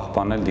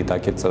պահպանել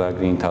Դիտակետ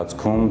ծրագրի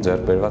ընթացքում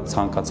ձեռք բերված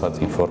ցանկացած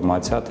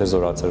ինֆորմացիա, թե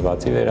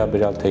զորացրվածի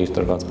վերաբերյալ, թե իր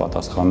տրված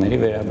պատասխանների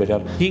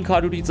վերաբերյալ։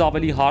 500-ից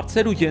ավելի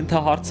հարցեր ու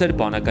ենթահարցեր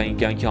բանակային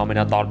կյանքի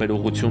ամենատարբեր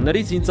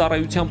ուղղությունների,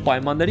 զինծառայության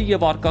պայմանների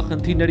եւ առկա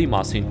խնդիրների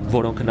մասին,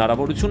 որոնք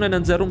հնարավորություն են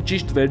ընձեռում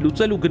ճիշտ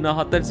վերլուծել ու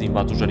գնահատել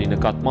զինված ուժերի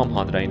նկատմամբ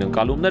հանրային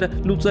ընկալումները,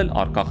 լուծել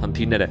առկա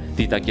խնդիրները։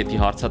 Դիտակետի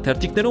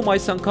հարցաթերթիկներում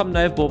այս անգամ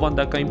նաև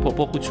բովանդակային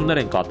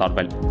փոփոխություններ են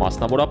կատարվել,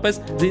 մասնավորապես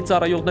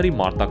զինծառայողների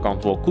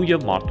մարտական ոգու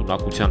եւ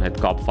մարտունակության հետ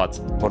կապված։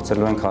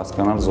 Փորձելու ենք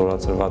հասկանալ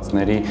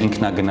զորացրվածների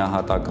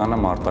ինքնագնահատականը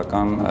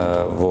մարտական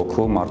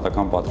ոգու,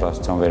 մարտական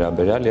պատրաստության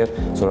վերաբերյալ եւ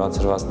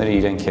զորացրվածները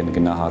իրենք են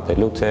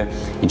գնահատելու, թե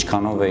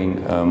ինչքանով էին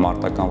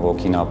մարտական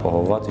ոգին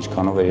ապահովված,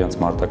 ինչքանով է իրենց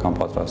մարտական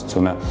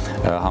պատրաստությունը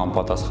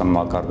համապատասխան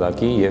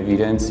մակարդակի եւ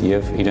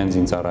իրենց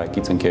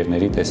զինծառայակից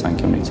ընկերների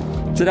տեսանկյունից։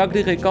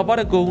 Ծրագրի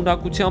ղեկավարը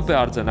գոհունակությամբ է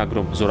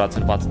արձանագրում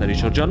զորացրվածների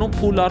շրջանում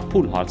փուլ առ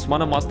փուլ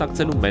հարցմանը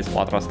մասնակցելու մեծ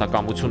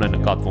պատրաստակամություն է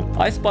նկատվում։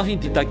 Այս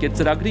պահին Դիտակետ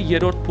ծրագրի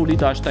 3-րդ փուլի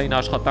դաշտային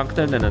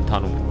աշխատանքներն են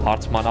ընթանում։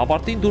 Հարցման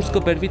ավարտին դուրս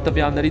կբերվի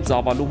տվյալների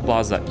ծավալուն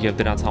բազա եւ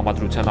դրանց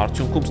համադրության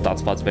արդյունքում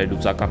ստացված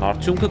վերլուծական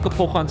արդյունքը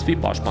կփոխանցվի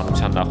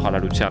Պաշտպանության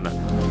նախարարությանը։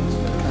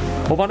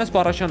 Հովհաննես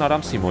Պարաշյան,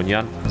 Արամ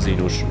Սիմոնյան,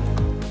 Զինուժ։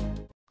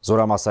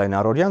 Զորամասային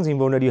առօրյան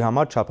զինվորների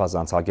համար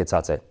չափազանց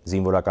հագեցած է։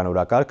 Զինվորական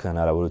օրակարգը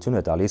հնարավորություն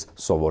է տալիս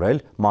սովորել,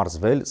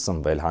 մարզվել,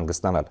 սնվել,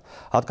 հանգստանալ։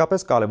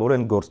 Հատկապես կարևոր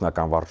են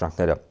գործնական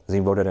վարժանքները։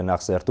 Զինվորները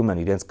նախ սերտում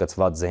են իրենց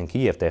կցված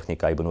զենքի եւ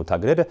տեխնիկայի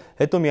բնութագրերը,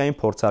 հետո միայն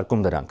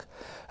փորձարկում դրանք։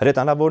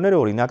 Հրետանավորները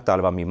օրինակ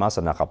տարվա մի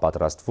մասը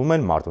նախապատրաստվում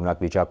են մարտունակ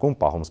վիճակում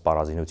պահում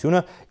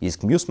սպառազինությունը,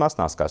 իսկ մյուս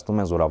մասն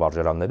անցկացնում են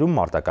զորավարժարաններում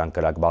մարտական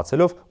կրակ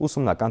բացելով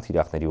ուսումնական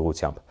թիրախների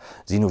ուղղությամբ։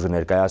 Զինուժը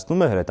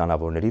ներկայացնում է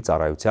հրետանավորների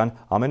ծառայության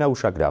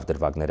ամենաուշագրավ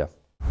դրվագները։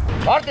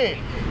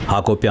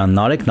 Հակոբյան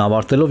Նարեկն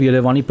ավարտելով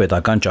Երևանի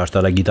պետական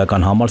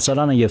ճարտարագիտական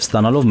համալսարանը եւ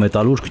ստանալով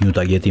մետալուրգ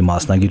նյութագետի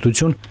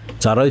մասնագիտություն,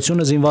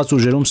 ծառայությունը զինված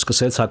ուժերում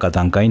սկսեց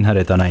հակատանկային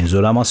հրետանային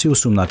զորամասի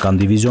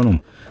ուսումնական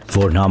դիվիզիոնում,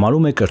 որն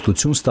համարում է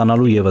կրթություն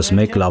ստանալու եւս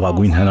մեկ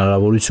լավագույն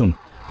հնարավորություն,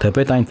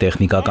 թեպետ այն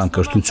տեխնիկական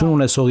կրթություն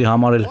ունեցողի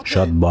համար էլ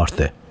շատ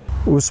բարդ է։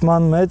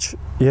 Ուսման մեջ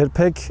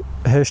երբեք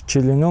հեշտ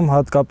չի լինում,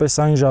 հատկապես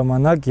այն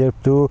ժամանակ, երբ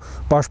դու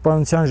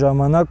պաշտպանության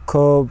ժամանակ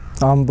քո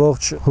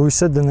ամբողջ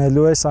հույսը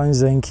դնելու ես այն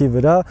զենքի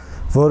վրա,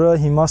 որը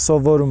հիմա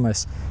սովորում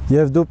ես,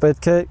 եւ դու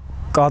պետք է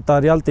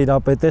կատարյալ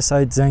տիրապետես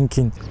այդ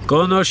զենքին։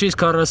 Կոնոշից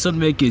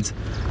 41-ից,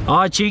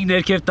 A5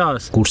 ներքև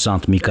 10։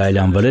 Կուրսանտ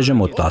Միքայելյան Վրեժը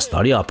մոտ 10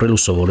 տարի ապրել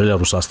ու սովորել է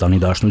Ռուսաստանի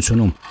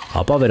Դաշնությունում,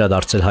 ապա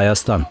վերադարձել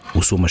Հայաստան,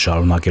 ուսումը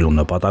շարունակելու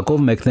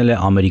նպատակով մեկնել է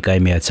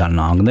Ամերիկայի Միացյալ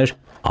Նահանգներ,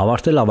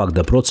 ավարտել ավագ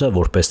դպրոցը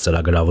որպես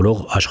ծրագրավորող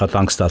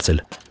աշխատանք ստացել,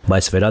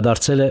 բայց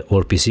վերադարձել է,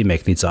 որպեսզի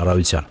մեկնի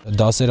ծառայության։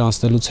 Դասեր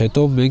անցնելուց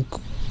հետո մենք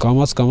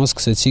կամաց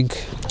սկսեցինք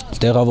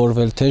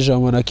տեղավորվել թե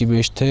ժամանակի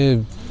մեջ, թե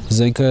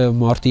զենքը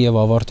մարտի եւ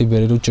ավարտի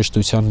բերելու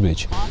ճշտության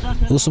մեջ։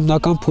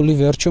 Ուսումնական փուլի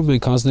վերջում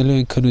մենք հանձնելու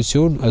ենք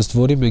քննություն, ըստ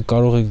որի մենք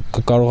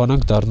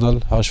կարողանանք դառնալ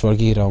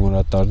հաշվարկի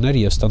հրամանատարներ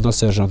եւ ստանալ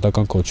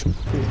սերժանտական կոչում։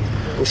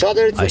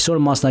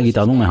 Այսօր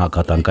մասնագիտանում է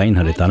հակատանկային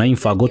հրետանային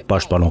ֆագոտ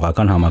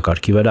պաշտպանողական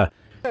համակարգի վրա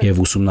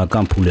եւ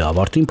ուսումնական փուլի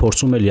ավարտին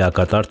փորձում է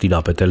լիակատար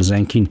տիրապետել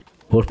զենքին,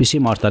 որպեսզի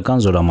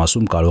մարտական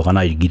զորամասում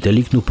կարողանա իր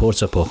գիտելիքն ու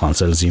փորձը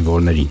փոխանցել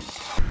զինվորներին։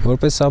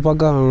 Որպես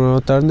ապագա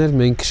հրամանատարներ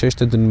մենք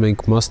շեշտը դնում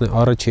ենք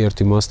առաջի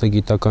հերթի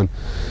մասնագիտական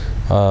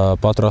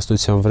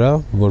պատրաստության վրա,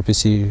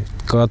 որպեսզի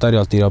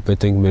կատարյալ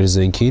տիրապետենք մեր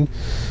զենքին,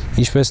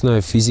 ինչպես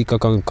նաև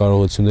ֆիզիկական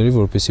կարողությունների,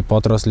 որպեսզի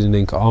պատրաստ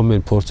լինենք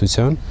ամեն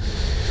փորձության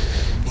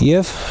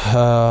եւ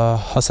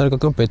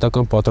հասարակական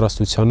պետական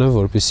պատրաստությանը,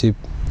 որպեսզի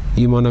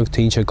իմանանք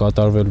թե ինչ է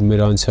կատարվել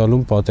մեր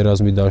անցյալում,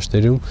 պատերազմի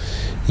դաշտերում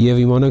եւ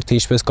իմանանք թե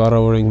ինչպես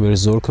կառավարենք մեր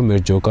զորքը,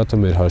 մեր ջոկատը,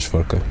 մեր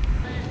հաշվարկը։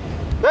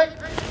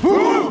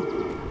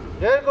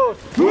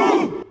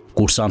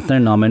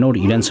 Կուրսանտներն ամեն օր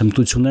իրենց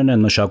հմտություններն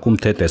են մշակում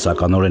թե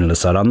տեսականորեն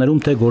լսարաններում,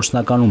 թե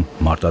գործնականում,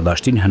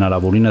 մարտադաշտին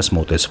հնարավորինս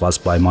մոտեցված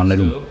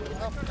պայմաններում։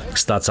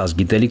 Ստացած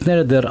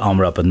գիտելիքները դեռ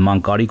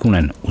ամրապնդման կարիք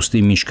ունեն,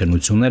 ուստի միշտ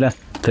քննությունները,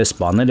 թե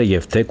սպաները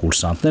եւ թե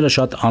կուրսանտները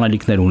շատ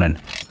անելիքներ ունեն։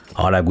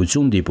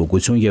 Արագություն,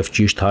 դիպուկություն եւ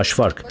ճիշտ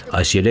հաշվարկ,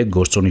 այս 3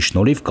 գործոնի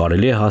շնորհիվ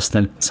կարելի է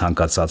հասնել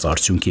ցանկացած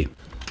արդյունքի։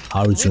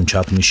 Հարություն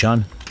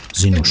Չապնիշյան,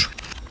 Զինուժ։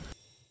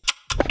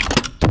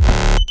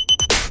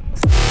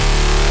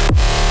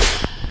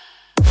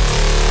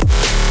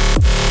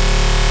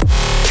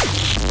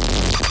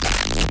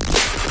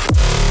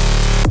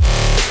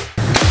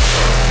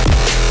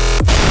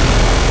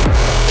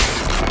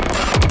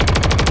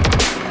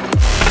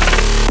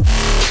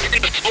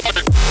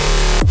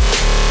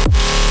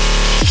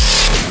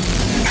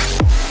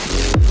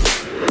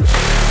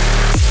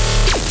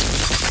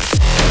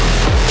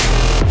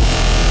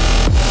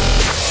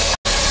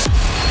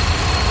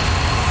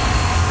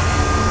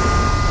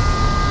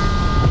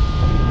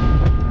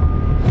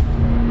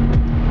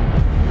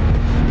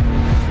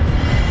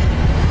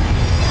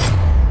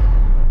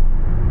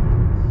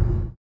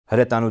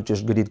 Հրետանու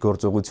ճշգրիտ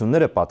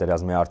գործողությունները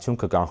պատերազմի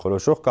արդյունքը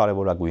կանխորոշող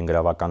կարևորագույն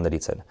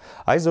գրավականներից են։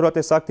 Այս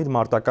զորատեսակն իր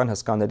մարտական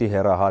հսկաների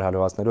հեռահար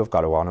հարվածներով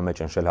կարողանում է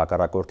ճնշել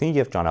հակառակորդին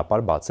եւ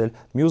ճանապարհ բացել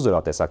մյուս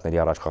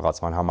զորատեսակների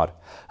առաջխաղացման համար։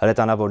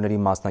 Հրետանավորների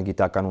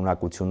մասնագիտական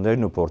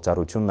ունակություններն ու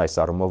փորձառությունն այս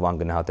առումով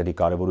անգնահատելի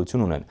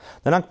կարևորություն ունեն։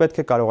 Նրանք պետք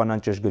է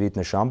կարողանան ճշգրիտ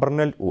նշան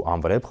բռնել ու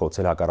անվրեպ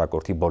խոցել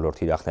հակառակորդի բոլոր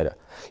թիրախները։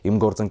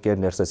 Իմ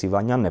գործընկեր Ներսես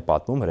Իվանյանն է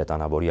պատմում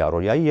հրետանավորի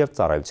առօրյայի եւ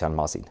ծառայության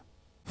մասին։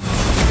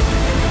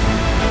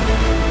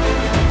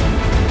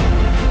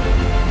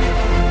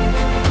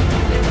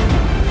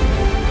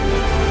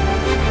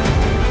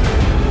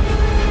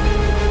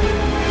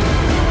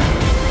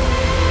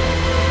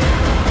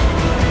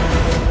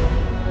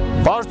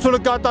 գործողությունը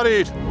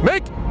կատարիր։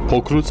 1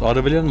 Փոքրուց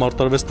արևելյան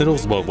մարտարվեստներով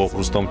զբաղվող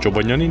Ռուստամ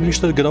Չոբանյանին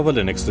միշտ գրավել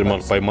են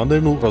էքստրեմալ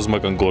պայմաններն ու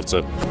ռազմական գործը։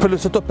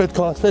 Պլյուս հետո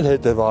պետք է ասնել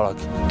հետև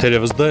արագ։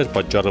 Թերևս դա էր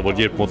պատճառը,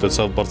 որ երբ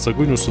մոտեցավ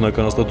բարձրագույն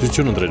ուսումնական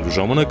հաստատություն ընտրելու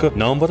ժամանակը,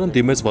 նա անվարան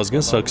դիմեց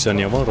Վազգեն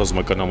Սարգսյանի անվան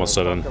ռազմական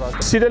համալսարան։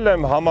 Սիրել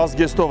եմ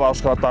համազգեստով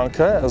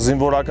աշխատանքը,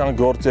 զինվորական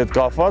գործի հետ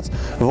կապված,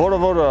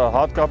 որը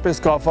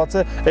հատկապես կապված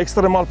է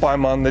էքստրեմալ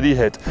պայմանների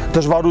հետ,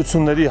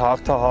 դժվարությունների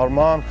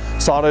հաղթահարման,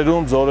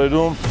 սարերում,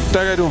 ձորերում,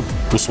 տեղերում։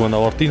 Ուսման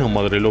ավարտին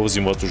համադրելով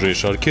զինված ուժերի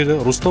շարքերը,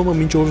 Ռուստամը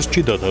մինչ օրս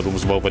չի դադարում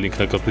զբաղվել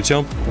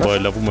ինքնակրթությամբ,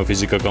 բարելավում է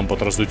ֆիզիկական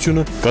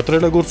պատրաստությունը,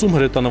 կատարելագործում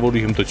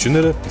հրետանավորի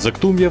հմտությունները,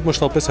 ձգտում եւ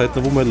մշտապես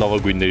հայտնվում է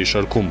լավագույնների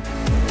շարքում։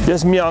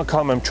 Ես մի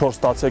անգամ եմ 4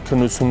 ստացել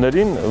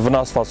քննություններին,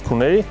 վնասված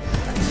կունեի,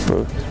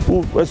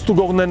 ու այս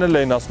ստուգողներն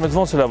էլ էին ասում,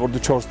 ոնց է որ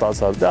դու 4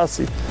 ստացար, դե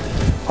ասի,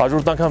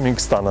 հաջորդ անգամ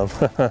 5 ստանամ,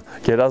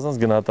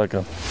 գերազանց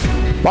գնահատական։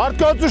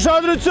 Մարդկանց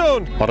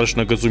ուշադրություն։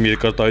 Առաջնագծում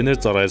երկար տարիներ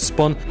ծառայեց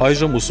սպան,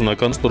 այժմ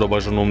ուսումնական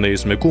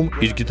ստորաբաժանումներից մեկում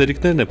իր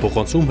գիտելիքներն է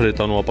փոխանցում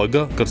հրետանու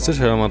ապագա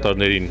կրտսեր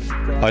հրամանատարներին։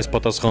 Այս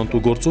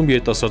պատասխանատու գործում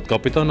երիտասարդ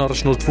կապիտան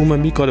առաջնորդվում է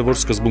մի կարևոր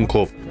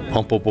սկզբունքով՝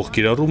 անփոփոխ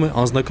կիրառում է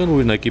անձնական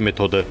օրինակի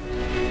մեթոդը։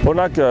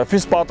 Օրինակ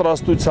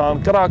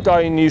ֆիզպատրաստության,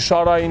 կրակայինի,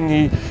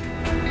 շարայինի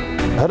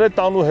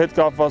հրետանու հետ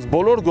կապված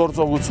բոլոր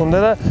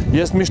գործողությունները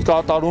ես միշտ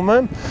կատարում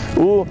եմ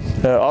ու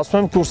ասում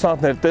եմ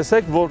կուրսանտներ,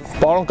 տեսեք, որ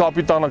պարոն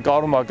կապիտանը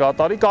կարում է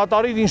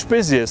կատարի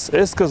ինչպես ես,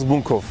 այս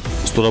սկզբունքով։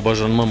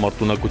 Ստորաբաժանման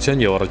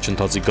մարտունակության եւ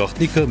առաջընթացի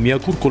գաղտնիքը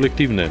միակուր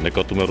կոլեկտիվն է,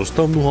 նկատում է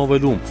Ռուստամն ու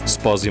հավելում։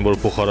 Սպա զինվոր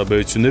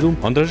փոխհարաբերություններում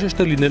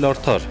անհրաժեշտ է լինել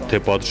արդար, թե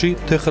պատժի,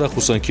 թե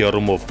խրախուսանքի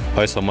առումով։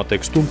 Այս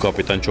համատեքստում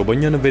կապիտան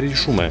Չոբանյանը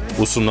վերհիշում է.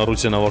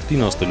 ուսումնառության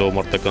ավարտին անցնելով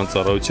մարտական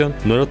ծառայության,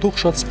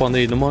 նորաթուխ շատ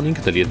սպաների նման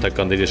ինքն էլ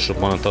ենթականների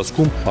շփման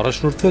ընթացքում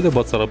առաջնորդվել է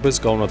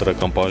բացառապես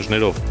կանոնադրական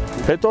պահանջներով։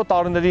 Հետո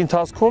տարիների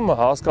ընթացքում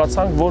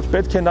հասկացանք, որ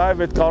պետք է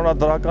նաև այդ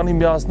կանոնադրականի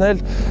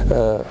միացնել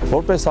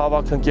որպես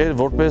հավաքընկեր,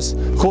 որպես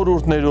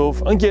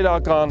խորհուրդներով,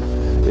 ընկերական,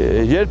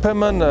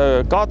 երբեմն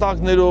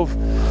կատակներով,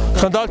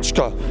 խնդալ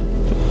չկա։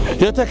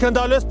 Եթե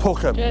խնդալ ես,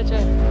 փոխեմ։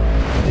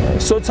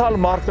 Սոցիալ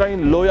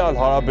մարդկային լոյալ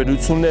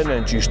հարաբերություններն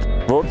են ճիշտ,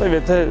 որտեղ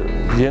եթե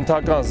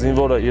ենթական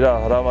զինվորը իր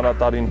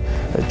հրամանատարին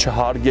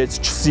չհարգեց,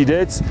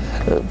 չսիրեց,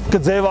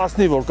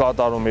 կձևացնի, որ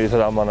կատարում է իր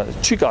հրամանը,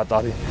 չի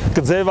կատարի,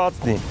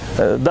 կձևացնի,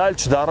 դա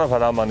էլ չդառավ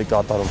հրամանի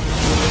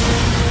կատարում։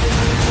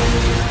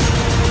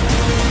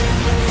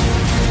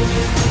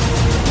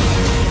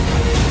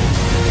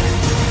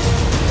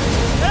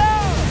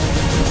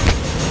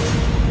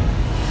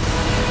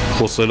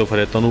 Խոսելով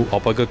հրետանու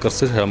ապագա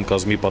կրտսեր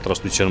հրամկազմի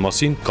պատրաստության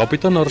մասին,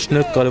 կապիտան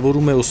առաջնորդ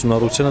կարևորում է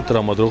ուսումնառությանը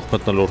տրամադրող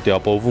մթնոլորտի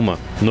ապահովումը,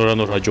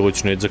 նորանոր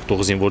հաջողությունների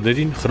ձգտող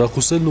զինվորներին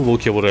խրախուսելն ու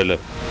ոգևորելը։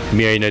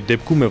 Միայն այդ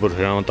դեպքում է, որ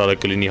հրամանատարը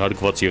կլինի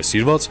հարգված եւ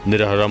սիրված,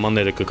 նրա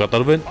հրամանները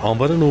կկատարվեն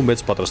անվարան ու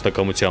մեծ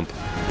պատրաստակամությամբ։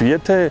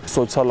 Եթե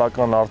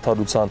սոցիալական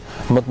արդարության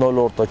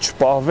մթնոլորտը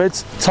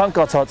չպահվեց,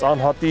 ցանկացած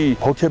անհատի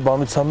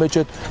հոգեբանության մեջ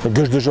այդ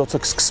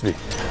գժդժոցը կսկսվի։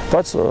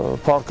 Բայց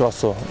փառք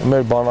Աստծո,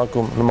 մեր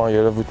բանակում նման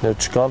երևույթներ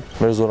չկան,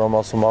 մեր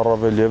զորամասում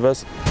առավել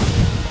եւս։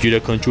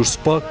 Յուրաքանչյուր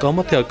սպա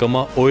կամա թե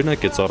ակամա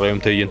օրինակ է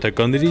ծառայում թե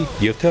ենթականների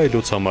եւ թե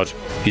այլոց համար,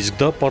 իսկ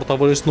դա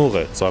պարտավորեցնող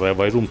է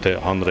ծառայավայրում թե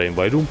հանրային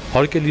վայրում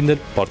հարկ է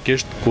լինել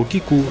պարկեշտ,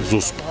 կոկիկ ու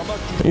զուսպ։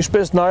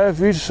 Ինչպես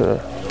նաեւ իր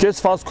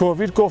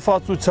կեցվածքով, իր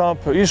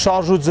կոփածությամբ, իր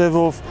շարժու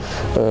ձևով,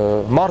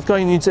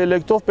 մարդկային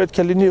ինտելեկտով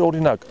պետք է լինի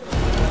օրինակ,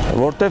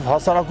 որտեվ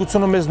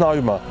հասարակությունը մեզ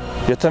նայում է։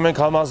 Եթե մենք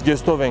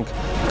համազգեստով ենք,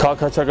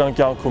 քաղաքացիական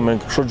կյանքում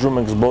ենք, շրջում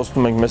ենք,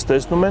 զբոսնում ենք, մեզ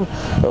տեսնում են,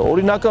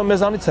 օրինակը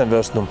մեզանից են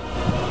վերցնում։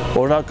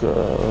 Օրինակ,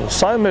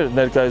 սա է մեր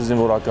ներկայիս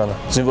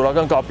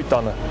զինվորական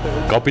կապիտանը։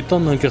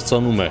 Կապիտանն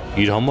անկեղծանում է,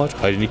 իր համար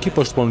հայրենիքի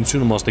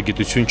պաշտպանությունը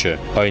մասնագիտություն չէ,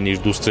 այն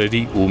իր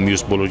դուստրերի ու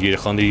մյուս բոլոր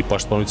երեխաների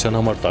պաշտպանության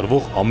համար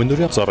տարվող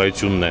ամենօրյա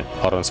ծառայությունն է,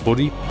 առանց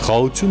որի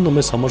խաղաղությունն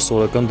մեզ համար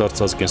սովորական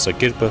դարձած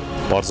կենսակերպը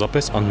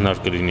պարզապես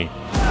անհնար կլինի։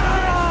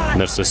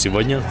 Ներսես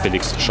Սիվանյան,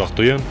 Ֆելիքս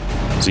Շախտոյան,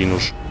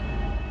 Զինուժ։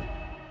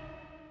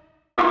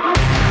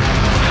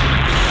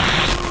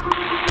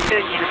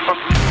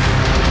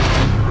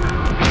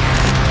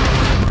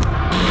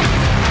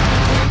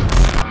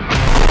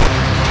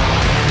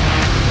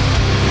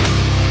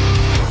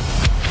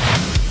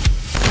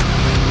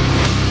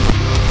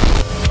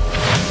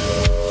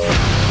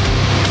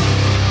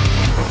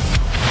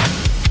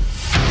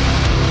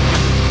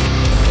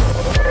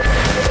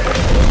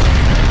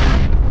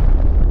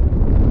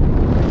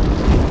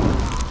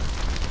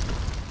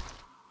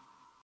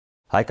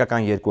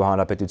 Հայկական երկու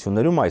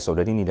հանրապետություններում այս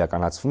օրերին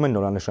իրականացվում են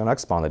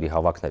նորանշանակ սպաների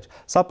հավաքներ։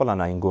 Սա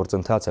պլանային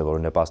գործընթաց է,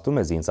 որը նպաստում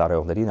է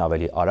զինծառայողներին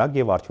ավելի արագ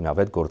եւ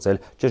արդյունավետ գործել,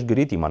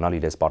 ճշգրիտ իմանալ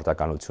իրենց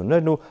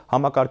պարտականություններն ու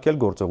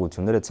համակարգել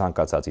գործողությունները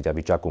ցանկացած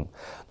իրավիճակում։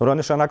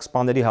 Նորանշանակ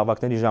սպաների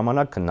հավաքների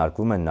ժամանակ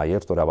քննարկվում են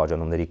նաեւ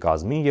ստորաբաժանումների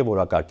կազմին եւ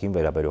օրակարգին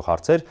վերաբերող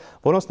հարցեր,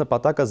 որոնց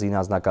նպատակը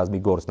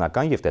զինանձնակազմի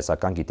գործնական եւ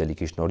տեսական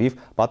գիտելիքի շնորհիվ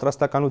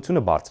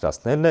պատրաստականությունը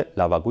բարձրացնելն է,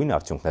 լավագույն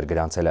արդյունքներ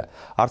գրանցելը։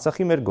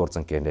 Արցախի մեր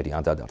գործընկերների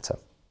անդրադարձը։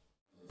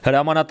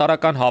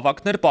 Հրամանատարական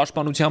հավաքներ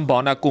պաշտպանության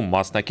բանակում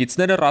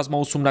մասնակիցները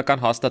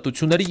ռազմաուսումնական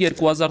հաստատությունների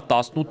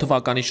 2018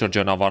 թվականի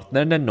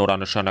շրջանավարտներն են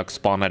նորանշանակ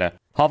սպաները։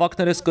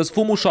 Հավաքները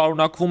սկսվում ու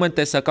շարունակվում են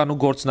տեսական ու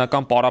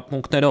գործնական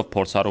պարապմունքներով,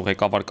 փորձառու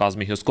ղեկավար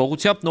կազմի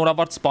հսկողությամբ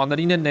նորավարտ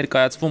սպաներին են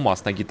ներկայացվում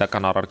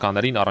մասնագիտական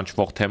առարկաներին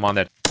առնչվող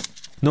թեմաներ։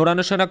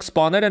 Նորանշանակ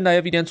սպաները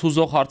նաև իրենց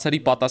հուզող հարցերի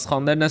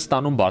պատասխաններն են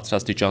ստանում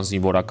բարձրաստիճան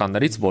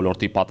զինվորականներից,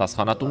 ոլորտի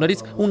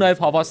պատասխանատուներից ու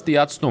նաև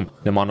հավաստիացնում։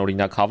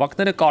 Նմանօրինակ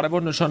հավաքները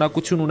կարևոր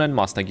նշանակություն ունեն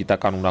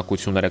մասնագիտական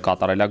ունակությունները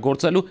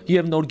կատարելագործելու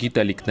և նոր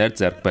գիտելիքներ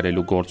ձեռք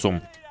բերելու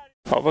գործում։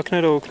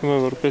 Հավաքները օգնում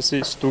են, որպեսզի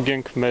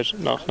ստուգենք մեր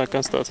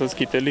նախնական ստացած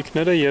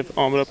գիտելիքները եւ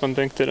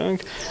ամրապնդենք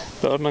դրանք,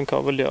 դառնանք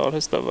ավելի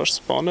արհեստավար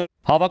սպաներ։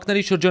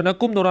 Հավաքների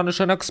շրջանակում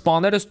նորանշանակ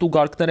սպաները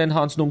ստուգարկներ են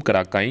հանձնում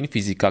կրակային,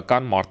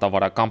 ֆիզիկական,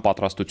 մարտավարական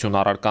պատրաստություն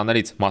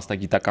առարկաներից։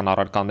 Մասնագիտական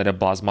առարկաները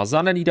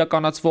բազմազան են,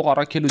 իրականացվող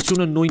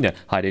առաքելությունը նույն է՝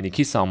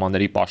 հայրենիքի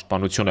սահմանների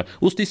պաշտպանությունը։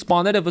 Ուստի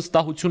սպաները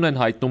վստահություն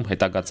են հայտնում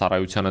հետագա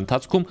ծառայության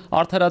ընթացքում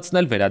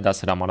արդարացնել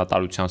վերադաս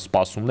հրամանատարության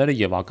սպասումները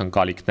եւ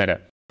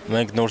ակնկալիքները։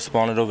 Մենք նոր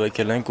սպաներով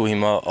եկել ենք ու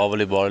հիմա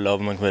ավելի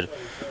բարելավում ենք մեր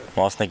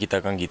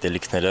մասնագիտական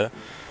գիտելիքները,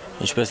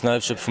 ինչպես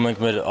նաև շփվում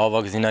ենք մեր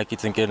ավագ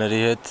զինակից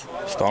ընկերների հետ,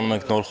 ստանում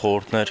ենք նոր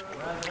խորհուրդներ,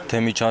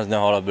 թե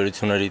միջանձնյա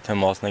հարաբերությունների, թե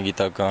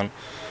մասնագիտական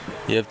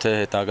եւ թե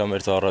հետագա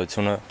մեր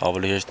ծառայությունը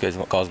ավելի հեշտ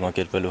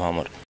կազմակերպելու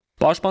համար։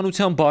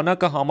 Պաշտպանության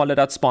բանակը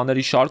համալրած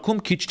սպաների շարքում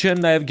քիչ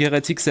չեն նաև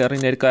գեղեցիկ սեռի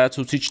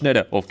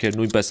ներկայացուցիչները, ովքեր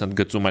նույնպես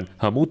ընդգծում են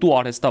հմուտ ու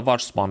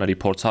արհեստավար սպաների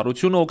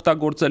փորձառությունը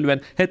օգտագործելու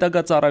են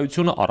հետագա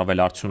ծառայությունը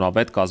առավել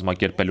արդյունավետ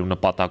կազմակերպելու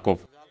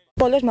նպատակով։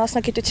 Բոլոր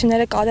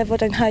մասնագիտությունները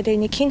կարևոր են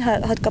հայրենիքին,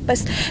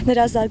 հատկապես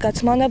նրա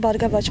զարգացմանը,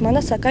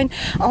 բարգավաճմանը, սակայն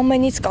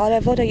ամենից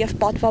կարևորը եւ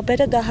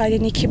պատվաբերը դա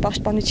հայրենիքի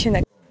պաշտպանությունն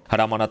է։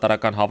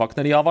 Հրամանատարական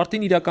հավաքների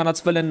ավարտին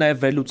իրականացվել են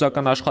նաև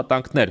վերլուծական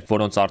աշխատանքներ,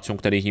 որոնց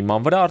արդյունքների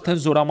հիման վրա արդեն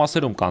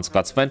զորամասերում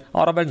կանցկացվեն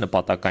առավել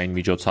նպատակային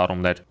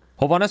միջոցառումներ։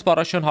 Հովհաննես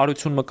Պարաշյան,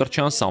 Հարություն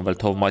Մկրտչյան, Սամվել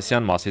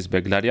Թովմասյան, Մասիս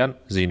Բեգլարյան,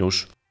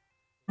 Զինուժ։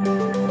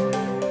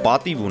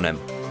 Պատիվ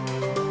ունեմ։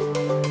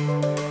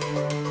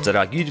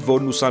 Ծրագիր,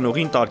 որն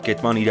ուսանողին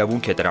տարկետման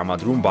իրավունք է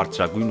տրամադրում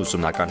բարձրագույն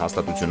ուսումնական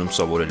հաստատությունում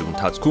սովորելու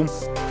ընթացքում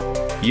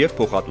եւ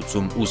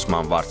փոխհատուցում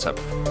ուսման վարձը։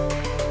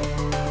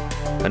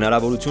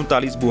 Հնարավորություն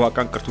տալիս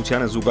բուհական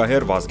կրթությանը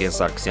զուգահեռ Վազգեն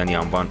Սարգսյանի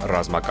անվան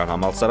ռազմական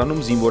համալսարանում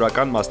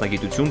զինվորական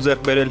մասնագիտություն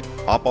ձեռք բերել,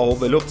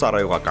 ապահովելով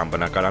ծառայողական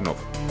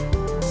բնակարանով։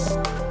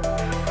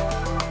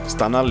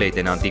 Ստանալ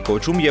լեյտենանտի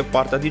կոչում եւ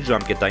պարտադիր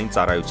ժամկետային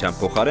ծառայության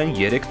փոխարեն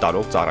 3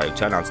 տարով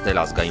ծառայության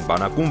անցնել ազգային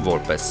բանակում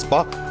որպես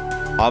սպա,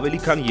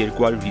 ավելի քան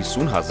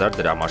 250,000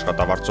 դրամ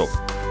աշխատավարձով։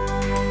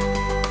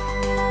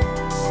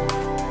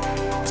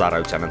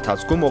 Ծառայության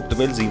ընթացքում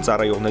օգտվել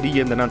զինծառայողների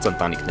եւ նրանց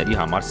ընտանիքների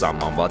համար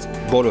սահմանված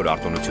բոլոր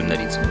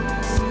արտոնություններից։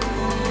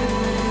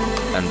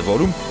 Ընդ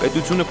որում,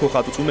 պետությունը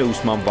փոխհատուցում է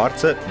ուսման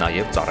վարձը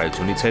նաեւ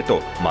ծառայությունից հետո,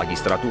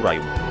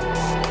 մագիստրատուրայում։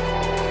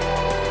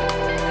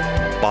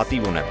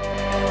 Պատիվ ունեմ։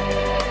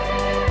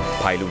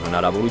 Փայլուն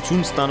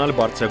հնարավորություն ստանալ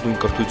բարձրագույն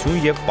կրթություն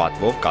եւ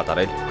պատվով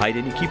կատարել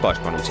հայրենիքի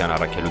պաշտպանության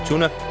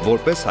առաքելությունը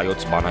որպես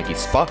հայոց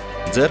բանակից սպա,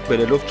 ձեռք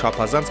բերելով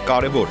չափազանց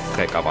կարևոր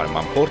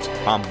ղեկավարման փորձ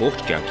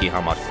ամբողջ կյանքի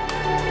համար։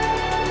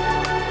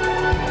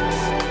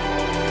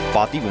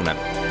 Պատիվ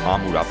ունեմ,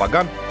 ամուր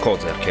ապագան քո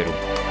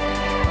ձեռքերում։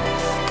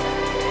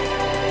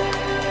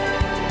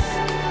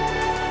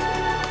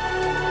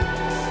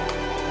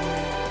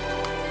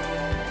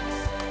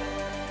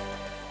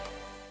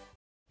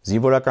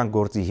 Զինվորական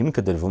գործի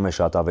հիմքը դրվում է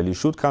շատ ավելի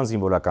շուտ, քան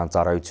զինվորական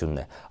ծառայությունն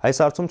է։ Այս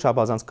հարցում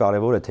չափազանց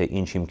կարևոր է, թե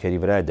ինչ հիմքերի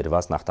վրա է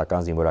դրված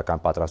նախնական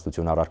զինվորական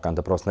պատրաստություն առարկան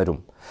դպրոցներում։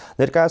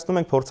 Ներկայացնում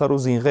ենք փորձառու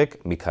զինղեկ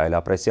Միքայել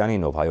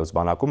Ապրեսյանին, ով հայոց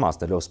բանակում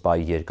անցնելով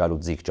սպայի երկար ու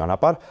ձիգ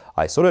ճանապարհ,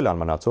 այսօր էլ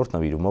անմնացորդ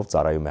նվիրումով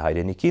ծառայում է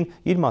հայրենիքին,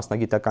 իր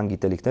մասնագիտական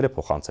գիտելիքները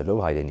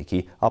փոխանցելով հայրենիքի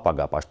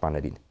ապագա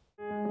պաշտպաններին։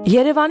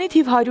 Երևանի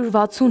թիվ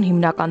 160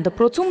 հիմնական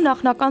դպրոցում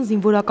նախնական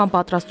զինվորական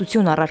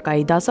պատրաստություն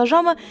առարկայի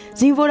դասաժամը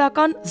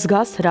զինվորական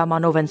զգաստ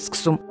հրամանով են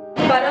սկսում։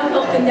 Պարոն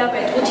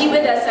փոխգնդապետ, 8-ի B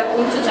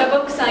դասակում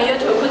ցուցակով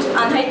 27 հոգուց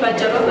անհայտ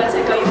պատճառով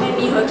բացակայում է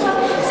մի հոգի։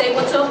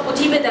 Սեկուցող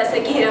 8-ի B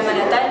դասակի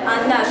հրամանատար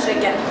Աննա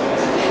Արշակյան։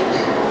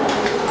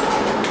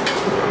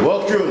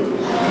 Ողջույն։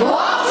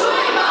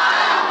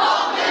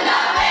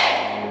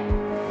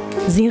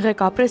 Զինղեկ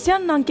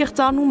Ապրեսյանն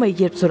անկեղծանում է,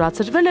 երբ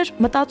զորացրվել էր,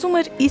 մտածում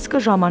էր իսկը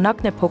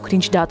ժամանակն է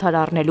փոքրինչ դադար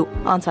առնելու,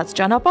 անցած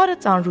ճանապարհը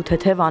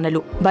ծանրութեթև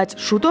անելու, բայց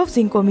շուտով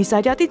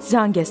զինկոմիսարիատից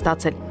զանգ է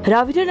ստացել,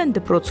 հրավիրել են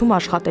դպրոցում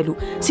աշխատելու,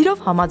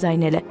 սիրով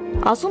համաձայնել է։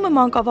 Ասում է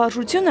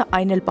մանկավարժությունը,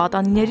 այն էլ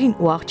պատանիներին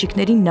ու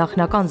աղջիկներին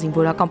նախնական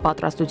զինվորական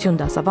պատրաստություն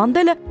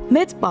դասավանդելը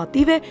մեծ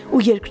պատիվ է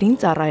ու երկրին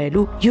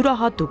ծառայելու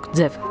յուրահատուկ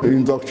ձև։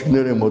 Ինձ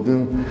աղջիկները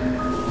մոտեն,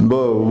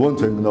 բա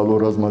ոնց են գնալու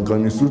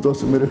ռազմական ինստիտուտ,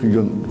 ասում երեխի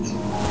ջան,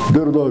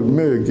 դեռ դա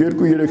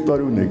 1-2-3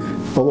 տարի ունեք,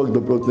 ավագ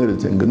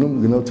դպրոցներից են գնում,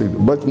 գնացեք,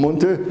 բայց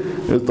մոնթե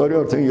այս տարի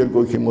արդեն 2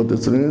 հոգի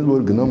մոտեցրին,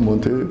 որ գնամ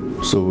մոնթե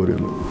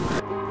սովորելու։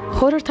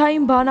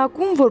 Խորհրդային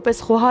բանակում որպես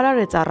խոհարար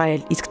է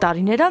ծառայել, իսկ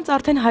տարիներ անց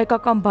արդեն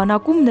հայկական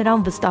բանակում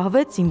նրան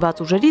վստահվեց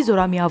զինված ուժերի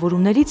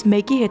զորամիավորումներից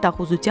մեկի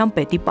հետախուզության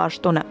պետի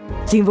պաշտոնը։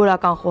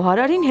 Զինվորական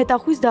խոհարարին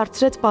հետախույզ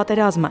դարձրեց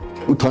պատերազմը։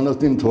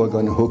 89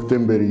 թվականի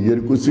հոկտեմբերի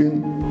 2-ին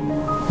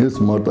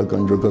ես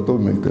մարտական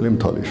ջոկատով մեկնել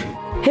եմ Թալիշ։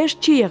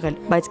 Հեշտ չի եղել,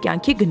 բայց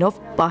կյանքի գնով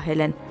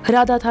պահել են։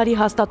 Հրադադարի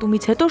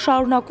հաստատումից հետո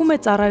շարունակում է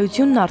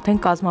ծառայությունն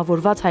արդեն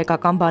կազմավորված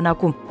հայկական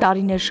բանակում։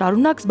 Տարիներ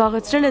շարունակ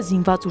զբաղեցրել է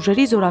զինված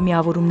ուժերի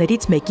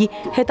զորամիավորումներից մեկի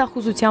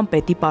հետախուզության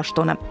պետի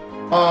պաշտոնը։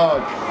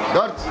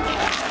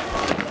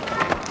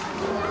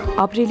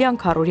 Ապրիլյան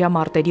քառորյա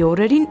մարտերի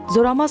օրերին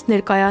զորամաս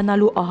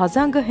ներկայանալու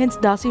ահազանգը հենց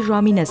դասի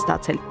ժամին է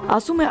ստացել։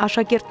 Ասում է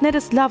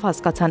աշակերտներս լավ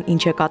հասկացան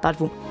ինչ է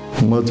կատարվում։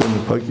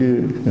 Մածանի փակի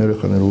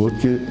երեխաները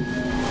ոտքի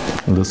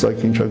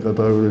լսակ ինչա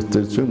կատարվել է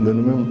ծերծում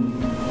գնում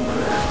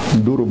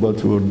եմ դուրը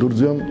բացի որ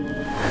դուրձյամ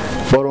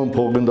պարոն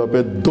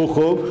փոխգնդապետ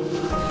դոխով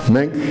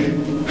մենք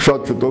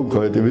շատ շուտով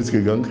քայտևից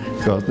կգանք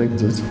կհասնենք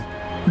ձեզ։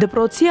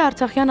 Դպրոցի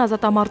Արցախյան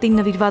ազատամարտին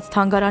նվիրված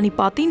թանգարանի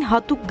պատին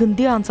հատուկ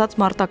գնդի անցած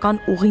մարտական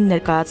ուղին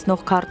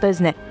ներկայացնող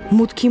քարտեզն է։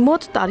 Մուտքի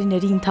մոտ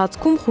տարիների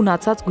ընթացքում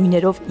խունացած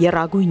գույներով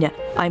եռագույնը,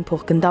 այն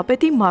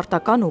փոխգնդապետի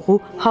մարտական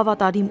ուղու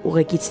հավատարիմ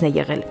ուղեկիցն է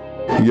եղել։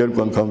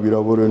 Երկու անգամ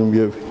վիրավորել եմ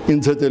եւ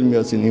ինձ հետ էլ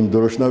միասին իմ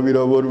դրոշնա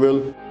վիրավորվել։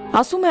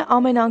 Ասում է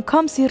ամեն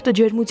անգամ սիրտը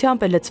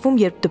ջերմությամբ է լցվում,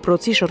 երբ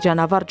դպրոցի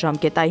շրջանավարտ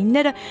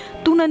ժամկետայինները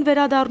տուն են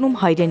վերադառնում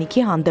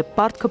հայրենիքի հանդեպ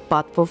պարտքը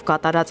պատվով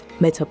կատարած։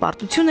 Մեծ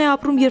հպարտություն է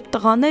ապրում, երբ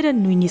տղաները,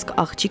 նույնիսկ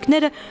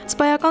աղջիկները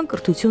սպայական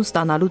կրթություն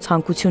ստանալու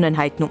ցանկություն են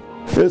հայտնում։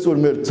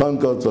 Այսօր մեր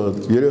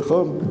ցանկացած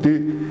երեխան պիտի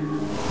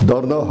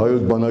դառնա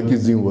հայոց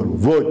բանակի զինվոր։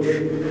 Ոչ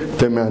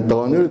թե միայն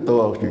տղաները,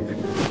 տղա աղջիկ։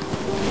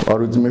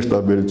 Առույցի մեջ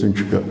տարբերություն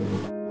չկա։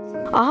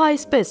 Ահա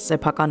այսպես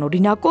սեփական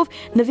օրինակով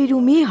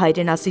նվիրումի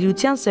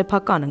հայրենասիրության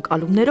սեփական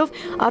ընկալումներով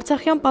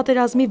Արցախյան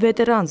պատերազմի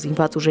վետերան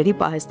զինված ուժերի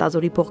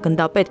պահեստազորի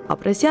փոխգնդապետ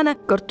Ապրեսյանը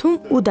կրթում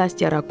ու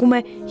դաստիարակում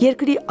է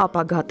երկրի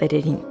ապագա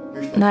տերերին։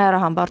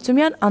 Նայարա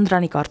Համբարձումյան,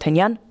 Անդրանիկ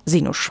Արթենյան,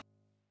 Զինուժ։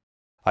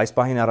 Այս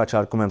պահին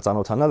առաջարկում եմ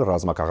ծանոթանալ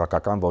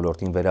ռազմաքաղաքական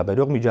ոլորտին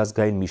վերաբերող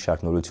միջազգային մի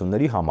շարք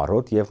նորությունների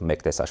համառոտ եւ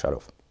մեկ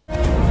տեսաշարով։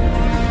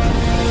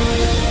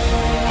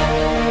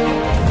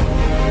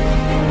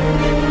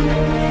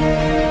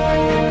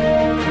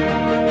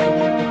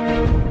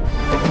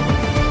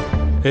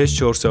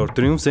 S400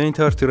 տրիումֆ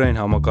զենիթահրթիռային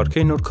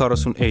համակարգի նոր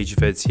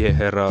 40H6E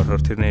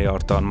հեռահրթիռների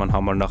արտահանման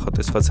համար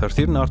նախատեսված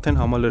հրթիռն արդեն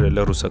համալրել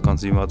է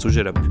ռուսական զինված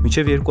ուժերը։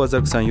 Մինչև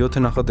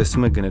 2027-ը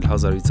նախատեսվում է գնել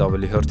 1000-ից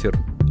ավելի հրթիռ։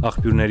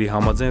 Աղբյուրների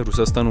համաձայն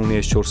Ռուսաստանը ունի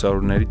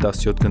S400-ների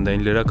 17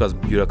 գնդային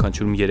լրակազմ,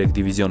 յուրաքանչյուրում 3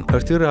 դիվիզիոն։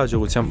 Հրթիռը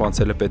հաջողությամբ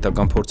անցել է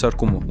պետական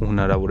փորձարկումը ու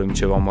հնարավոր է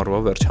մինչև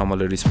ամառվա վերջ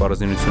համալրի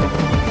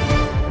սպառազինությունը։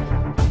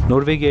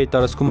 Նորվեգիայի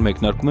տարածքում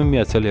մեկնարկում է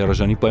Միացյալ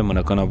Երաժանի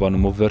պայմանական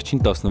անվանումով վերջին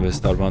 16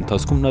 տարվա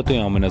ընթացքում ՆԱՏՕ-ի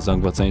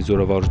ամենազանգվածային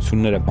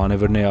զորավարժությունները։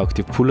 Մանևրների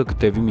ակտիվ փուլը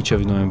կտևի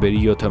մինչև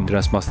նոյեմբերի 7-ը։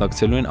 Դրանց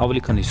մասնակցելու են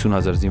ավելի քան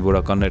 50,000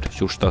 զինվորականներ,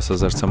 շուրջ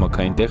 10,000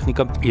 ցամաքային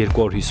տեխնիկա,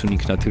 250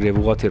 ինքնաթիռ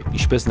եւ ուղղաթիռ,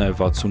 ինչպես նաեւ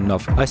 60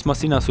 նավ։ Այս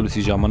մասին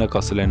ասուլիսի ժամանակ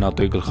ասել է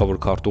ՆԱՏՕ-ի գլխավոր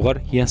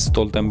քարտուղար Յենս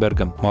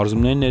Ստոլտենբերգը։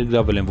 Մարզումներին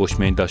ներգրավել են ոչ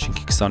միայն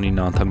դաշինքի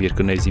 29 անդամ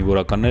երկրների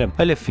զինվորականները,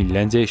 այլև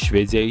Ֆինլանդիայի,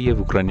 Շվեդիայի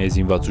եւ Ուկրաինայի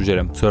զինված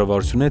ուժերը։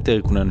 Զորավարժությունները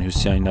տեղի կունենան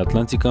Հյուսիսային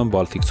Ատլանտիկան,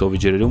 Բալտիկ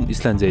ծովի ջրերում,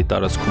 Իսլանդիայի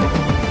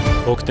տարածքում։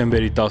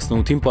 Հոկտեմբերի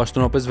 18-ին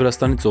պաշտոնապես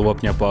Վրաստանի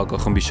ծովափնյա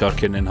պահակախմբի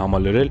շարքերն են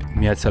համալրել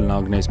Միացյալ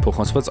Նահանգներից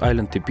փոխանցված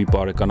Island տիպի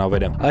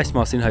բարեկանավերը։ Այս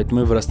մասին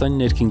հայտնում է Վրաստանի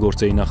ներքին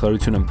գործերի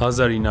նախարարությունը։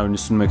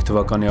 1991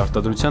 թվականի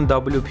արտադրության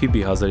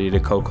WPB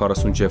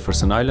 1340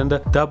 Jefferson Island-ը,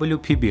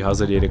 WPB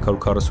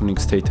 1345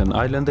 Staten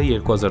Island-ը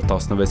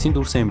 2016-ին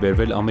դուրս էին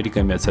բերվել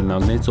Ամերիկայի Միացյալ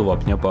Նահանգների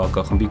ծովափնյա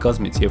պահակախմբի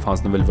կազմից եւ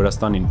հանձնվել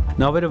Վրաստանին։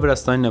 Նավերը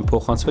Վրաստանին են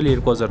փոխանցվել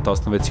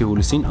 2016-ի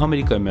հուլիսին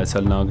Ամերիկայի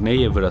Միացյալ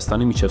Նահանգների եւ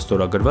Վրաստանի միջև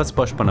ստորագրված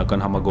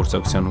պաշտպանական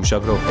համագործակցության հուշագրով։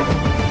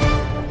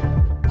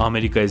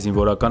 Ամերիկայի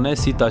զինվորականները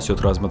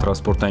C-17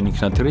 ռազմատրանսպորտային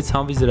ինքնաթիռից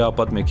հանվի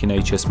զրահապատ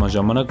մեքենայի իջեցման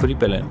ժամանակ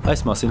վրիպել են։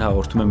 Այս մասին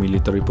հաղորդում է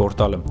Military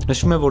Portal-ը։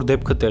 Նշվում է, որ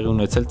դեպքը տեղի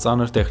ունեցել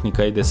ծանր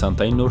տեխնիկայի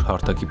դեսանտային նոր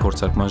հարթակի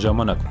փորձարկման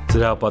ժամանակ։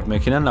 Զրահապատ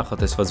մեքենան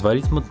նախատեսված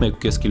վայրից մոտ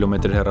 1.5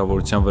 կիլոմետր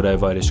հեռավորության վրա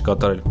է վայրէջք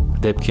կատարել։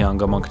 Դեպքի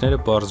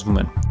հանգամանքները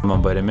պարզվում են։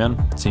 Ման Բայրամյան,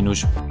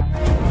 Զինուժ։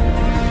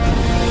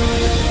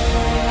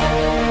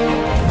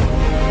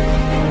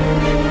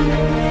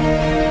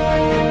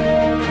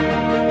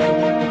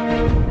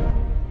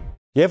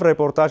 Եվ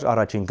ռեպորտաժ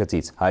առաջին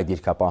գծից հայ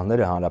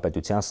դիրքապահները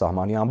հանրապետության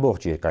սահմանի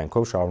ամբողջ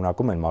երկայնքով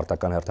շարունակում են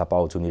մարտական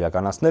հերթապահություն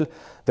իրականացնել,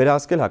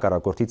 վերահսկել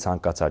հակառակորդի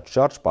ցանկացած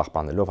շարժ,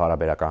 պահպանելով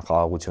հարաբերական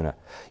խաղաղությունը։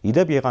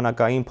 Իդեպ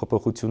եղանակային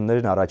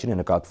փոփոխություններն առաջինը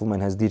նկատվում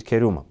են հենց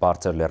դիրքերում,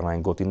 բարձր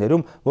լեռնային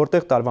գոտիներում,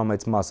 որտեղ տարվա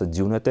մեծ մասը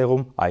ձյուն է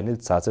տեղում, այն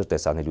էլ ցածր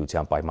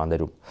տեսանելիության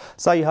պայմաններում։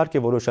 Սա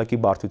իհարկե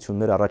որոշակի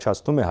բարդություններ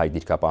առաջացնում է հայ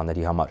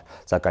դիրքապահների համար,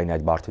 սակայն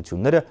այդ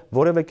բարդությունները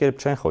որևէ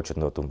կերպ չեն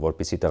խոչընդոտում,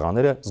 որպեսզի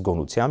տղաները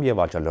զգոնությամբ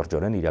եւ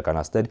աճալրջորեն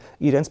իրականացնեն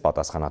իրենց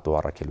պատասխանատու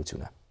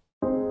առաքելությունը։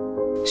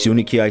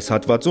 Սյունիքի այս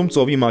հատվածում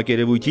ծովի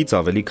մակերևույթից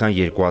ավելի քան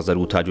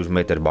 2800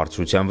 մետր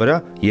բարձրության վրա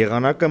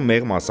եղանակը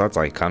մեղմ ասած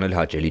այնքան էլ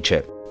հաճելի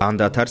չէ։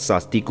 Անդադար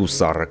սաստիկ ու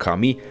սառը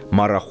քամի,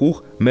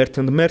 մառախուղ,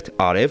 մերթընդմերթ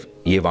արև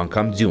եւ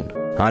անգամ ձյուն։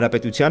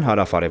 Հանրապետության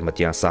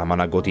հարավ-արևմտյան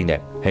սահմանագոտին է։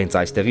 Հենց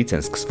այստեղից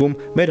են սկսվում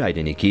մեր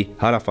հայրենիքի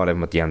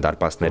հարավ-արևմտյան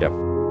դարպասները։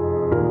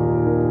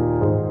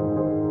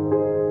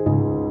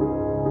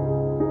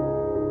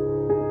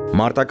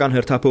 Մարտական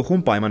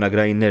հերթափոխում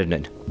պայմանագրայիններն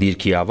են։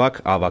 Դիրքի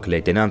ավակ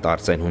լեյտենանտ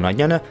Արսեն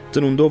Հունանյանը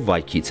ծնունդով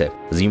Վայքից է։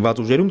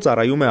 Զինված ուժերում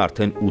ծառայում է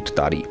արդեն 8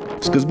 տարի։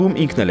 Սկզբում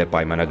ինքն էլ է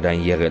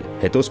պայմանագրային եղել,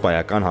 հետո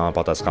սպայական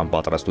համապատասխան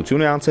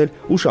պատրաստություն է անցել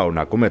ու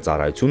շարունակում է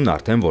ծառայությունն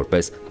արդեն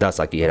որպես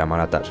դասակի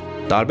հրամանատար։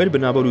 Տարբեր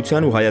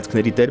բնավորության ու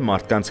հայացքների տեր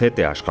մարդկանց հետ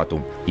է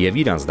աշխատում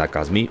եւ իր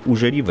անձնակազմի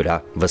ուժերի վրա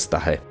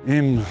վստահ է։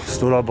 Իմ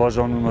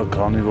ստորաբաժանումը,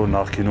 քանի որ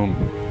նախկինում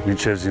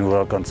մինչև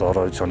զինվորական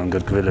ծառայության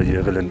ընդգրկվել է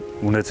եղել են,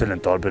 ունեցել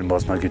են տարբեր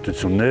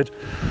մասնագիտություններ,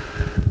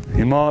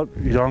 հիմա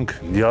իրանք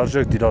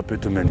լիարժեք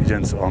տիրապետում են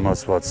իրենց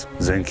անասված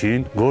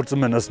զենքին,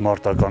 գործում են ըստ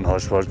մարտական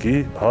հաշվարկի,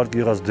 հարկ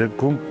եղած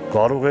դեպքում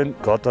կարող են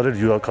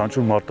կատարել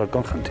յուրաքանչյուր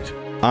մարտական խնդիր։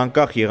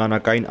 Անկախ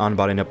եղանակային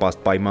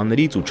անբարենպաստ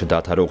պայմաններից ու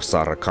չդադարող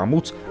սառը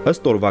քամուց,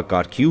 ըստ օրվա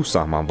կարգի ու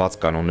սահմանված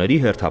կանոնների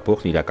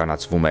հերթափոխն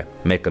իրականացվում է։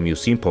 Մեկը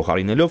մյուսին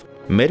փոխարինելով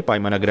մեր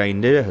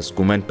պայմանագրայինները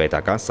հսկում են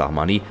պետական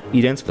սահմանի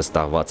իրենց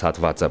վստահված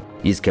հատվածը։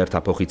 Իսկ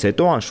հերթափոխից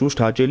հետո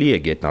անշուշտ հաճելի է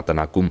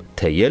գետնատնակում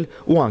թեյել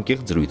ու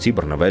անկեղծ զրույցի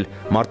բռնվել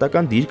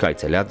մարտական դիրք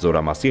այցելած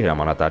զորամասի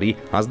հրամանատարի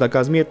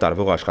անձնակազմի հետ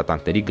տարվող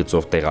աշխատանքների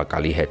գծով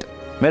տեղակալի հետ։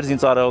 Մեր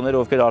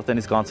զինծառայողները, ովքեր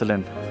արդեն իսկ անցել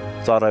են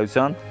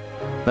ծառայության,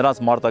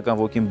 նրանց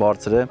մարտական ոգին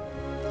բարձր է։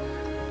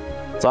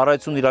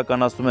 Ծառայություն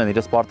իրականացնում են,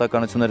 իրենց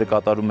պարտականությունները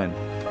կատարում են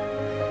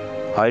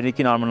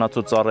հայրենիքին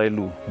արմնացած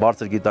ծառայելու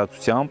բարձր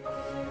գիտակցությամբ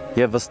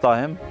եւ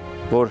վստահ եմ,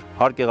 որ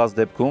հարկ եղած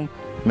դեպքում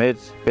մեր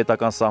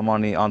պետական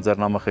սահմանի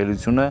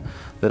անձեռնամխելիությունը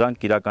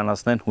դրանք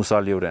իրականացնեն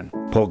հուսալիորեն։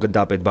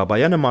 Փոխգնդապետ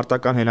Բաբայանը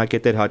մարտական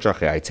հենակետեր հաճախ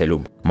է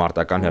այցելում։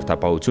 Մարտական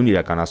հերթապահություն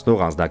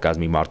իրականացնող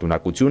անձնակազմի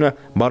մարտունակությունը,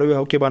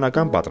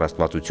 բարոյահոգեբանական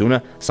պատրաստվածությունը,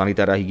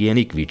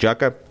 սանիտարահիգիենիկ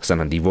վիճակը,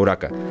 սննդի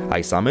որակը,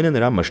 այս ամենը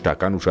նրա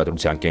մշտական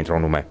ուշադրության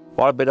կենտրոնում է։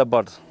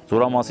 Պարբերաբար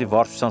զորամասի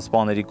վարչության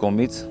սպաների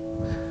կողմից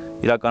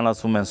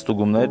իրականացվում են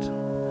ստուգումներ,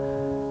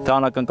 թե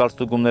անակնկալ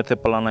ստուգումներ, թե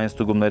պլանային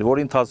ստուգումներ,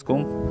 որի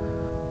ընթացքում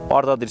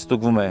պարտադիր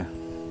ստուգվում է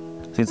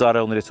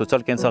զինծառայողների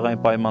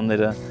սոցիալ-կենցաղային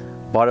պայմանները,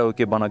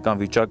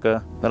 բարոյահոգեբանական վիճակը,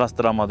 նրանց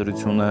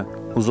տրամադրությունը,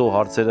 հուզող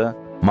հարցերը։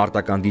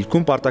 Մարտական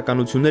դիրքում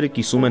պարտականությունները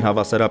կիսում են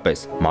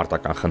հավասարապես։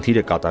 Մարտական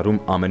խնդիրը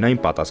կատարում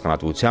ամենայն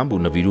պատասխանատվությամբ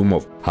ու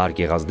նվիրումով։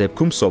 Հարկ եղած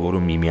դեպքում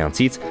սովորում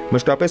միմյանցից,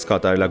 մշտապես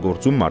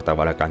կատարելագործում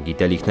մարտավարական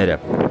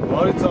գիտելիքները։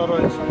 Բարի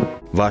ծառայություն։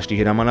 Վաշտի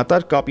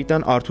հրամանատար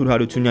կապիտան Արթուր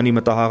Հարությունյանի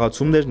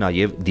մտահաղացումն էր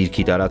նաև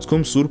դիրքի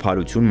տարածքում Սուրբ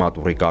Հարություն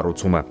մատուռի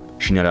կառուցումը։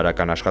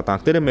 Շինարարական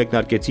աշխատանքները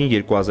մեկնարկեցին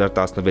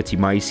 2016-ի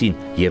մայիսին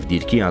եւ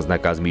դիրքի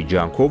անձնակազմի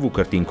ջանքով ու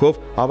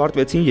քրտինքով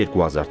ավարտվեցին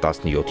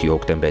 2017-ի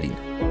հոկտեմբերին։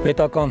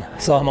 Պետական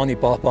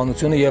սահմանի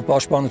պահպանությունը եւ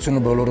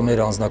պաշտպանությունը բոլորը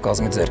մեր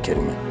անձնակազմի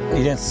ձեռքերում են։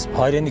 Իրենց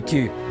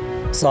հայրենիքի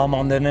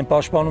սահմաններն են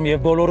պաշտպանում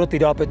եւ բոլորը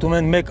տիրապետում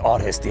են մեկ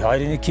արհեստի,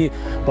 հայրենիքի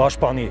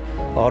պաշտպանի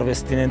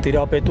արվեստին են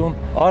տիրապետում,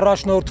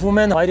 առաջնորդվում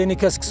են,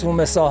 հայրենիքը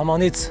սկսվում է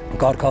սահմանից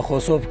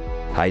կարգախոսով։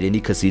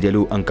 Հայրենիքը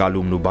սիրելու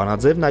ընկալումն ու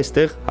բանաձևն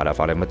այստեղ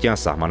հարավ-արևմտյան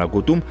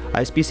սահմանագոտում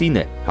այսպիսին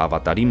է՝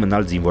 հավատարիմ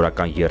մնալ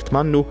զինվորական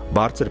երթմանն ու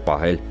բարձր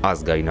պահել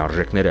ազգային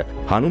արժեքները,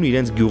 հանուն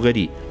իրենց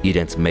գյուղերի,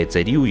 իրենց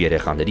մեծերի ու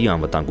երեխաների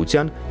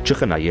անվտանգության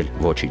չխնայել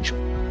ոչինչ։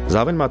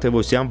 Զավեն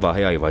Մաթևոսյան,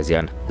 Վահե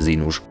Այվազյան,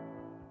 Զինուժ։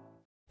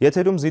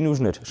 Եթերում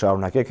Զինուժներ,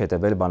 շարունակեք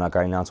հետևել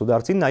բանակային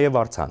անցուդարձին, նաև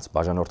առցանց,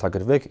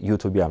 բաժանորդագրվեք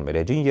YouTube-յան մեր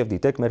էջին եւ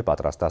դիտեք մեր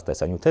պատրաստած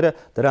տեսանյութերը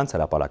դրանց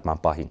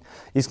հրապարակման պահին։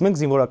 Իսկ մենք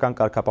զինվորական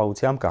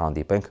կարգապահությամբ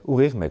կհանդիպենք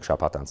ուղիղ մեկ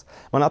շաբաթ անց։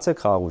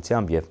 Մնացեք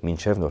խաղաղությամբ եւ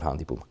մինչեւ նոր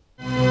հանդիպում։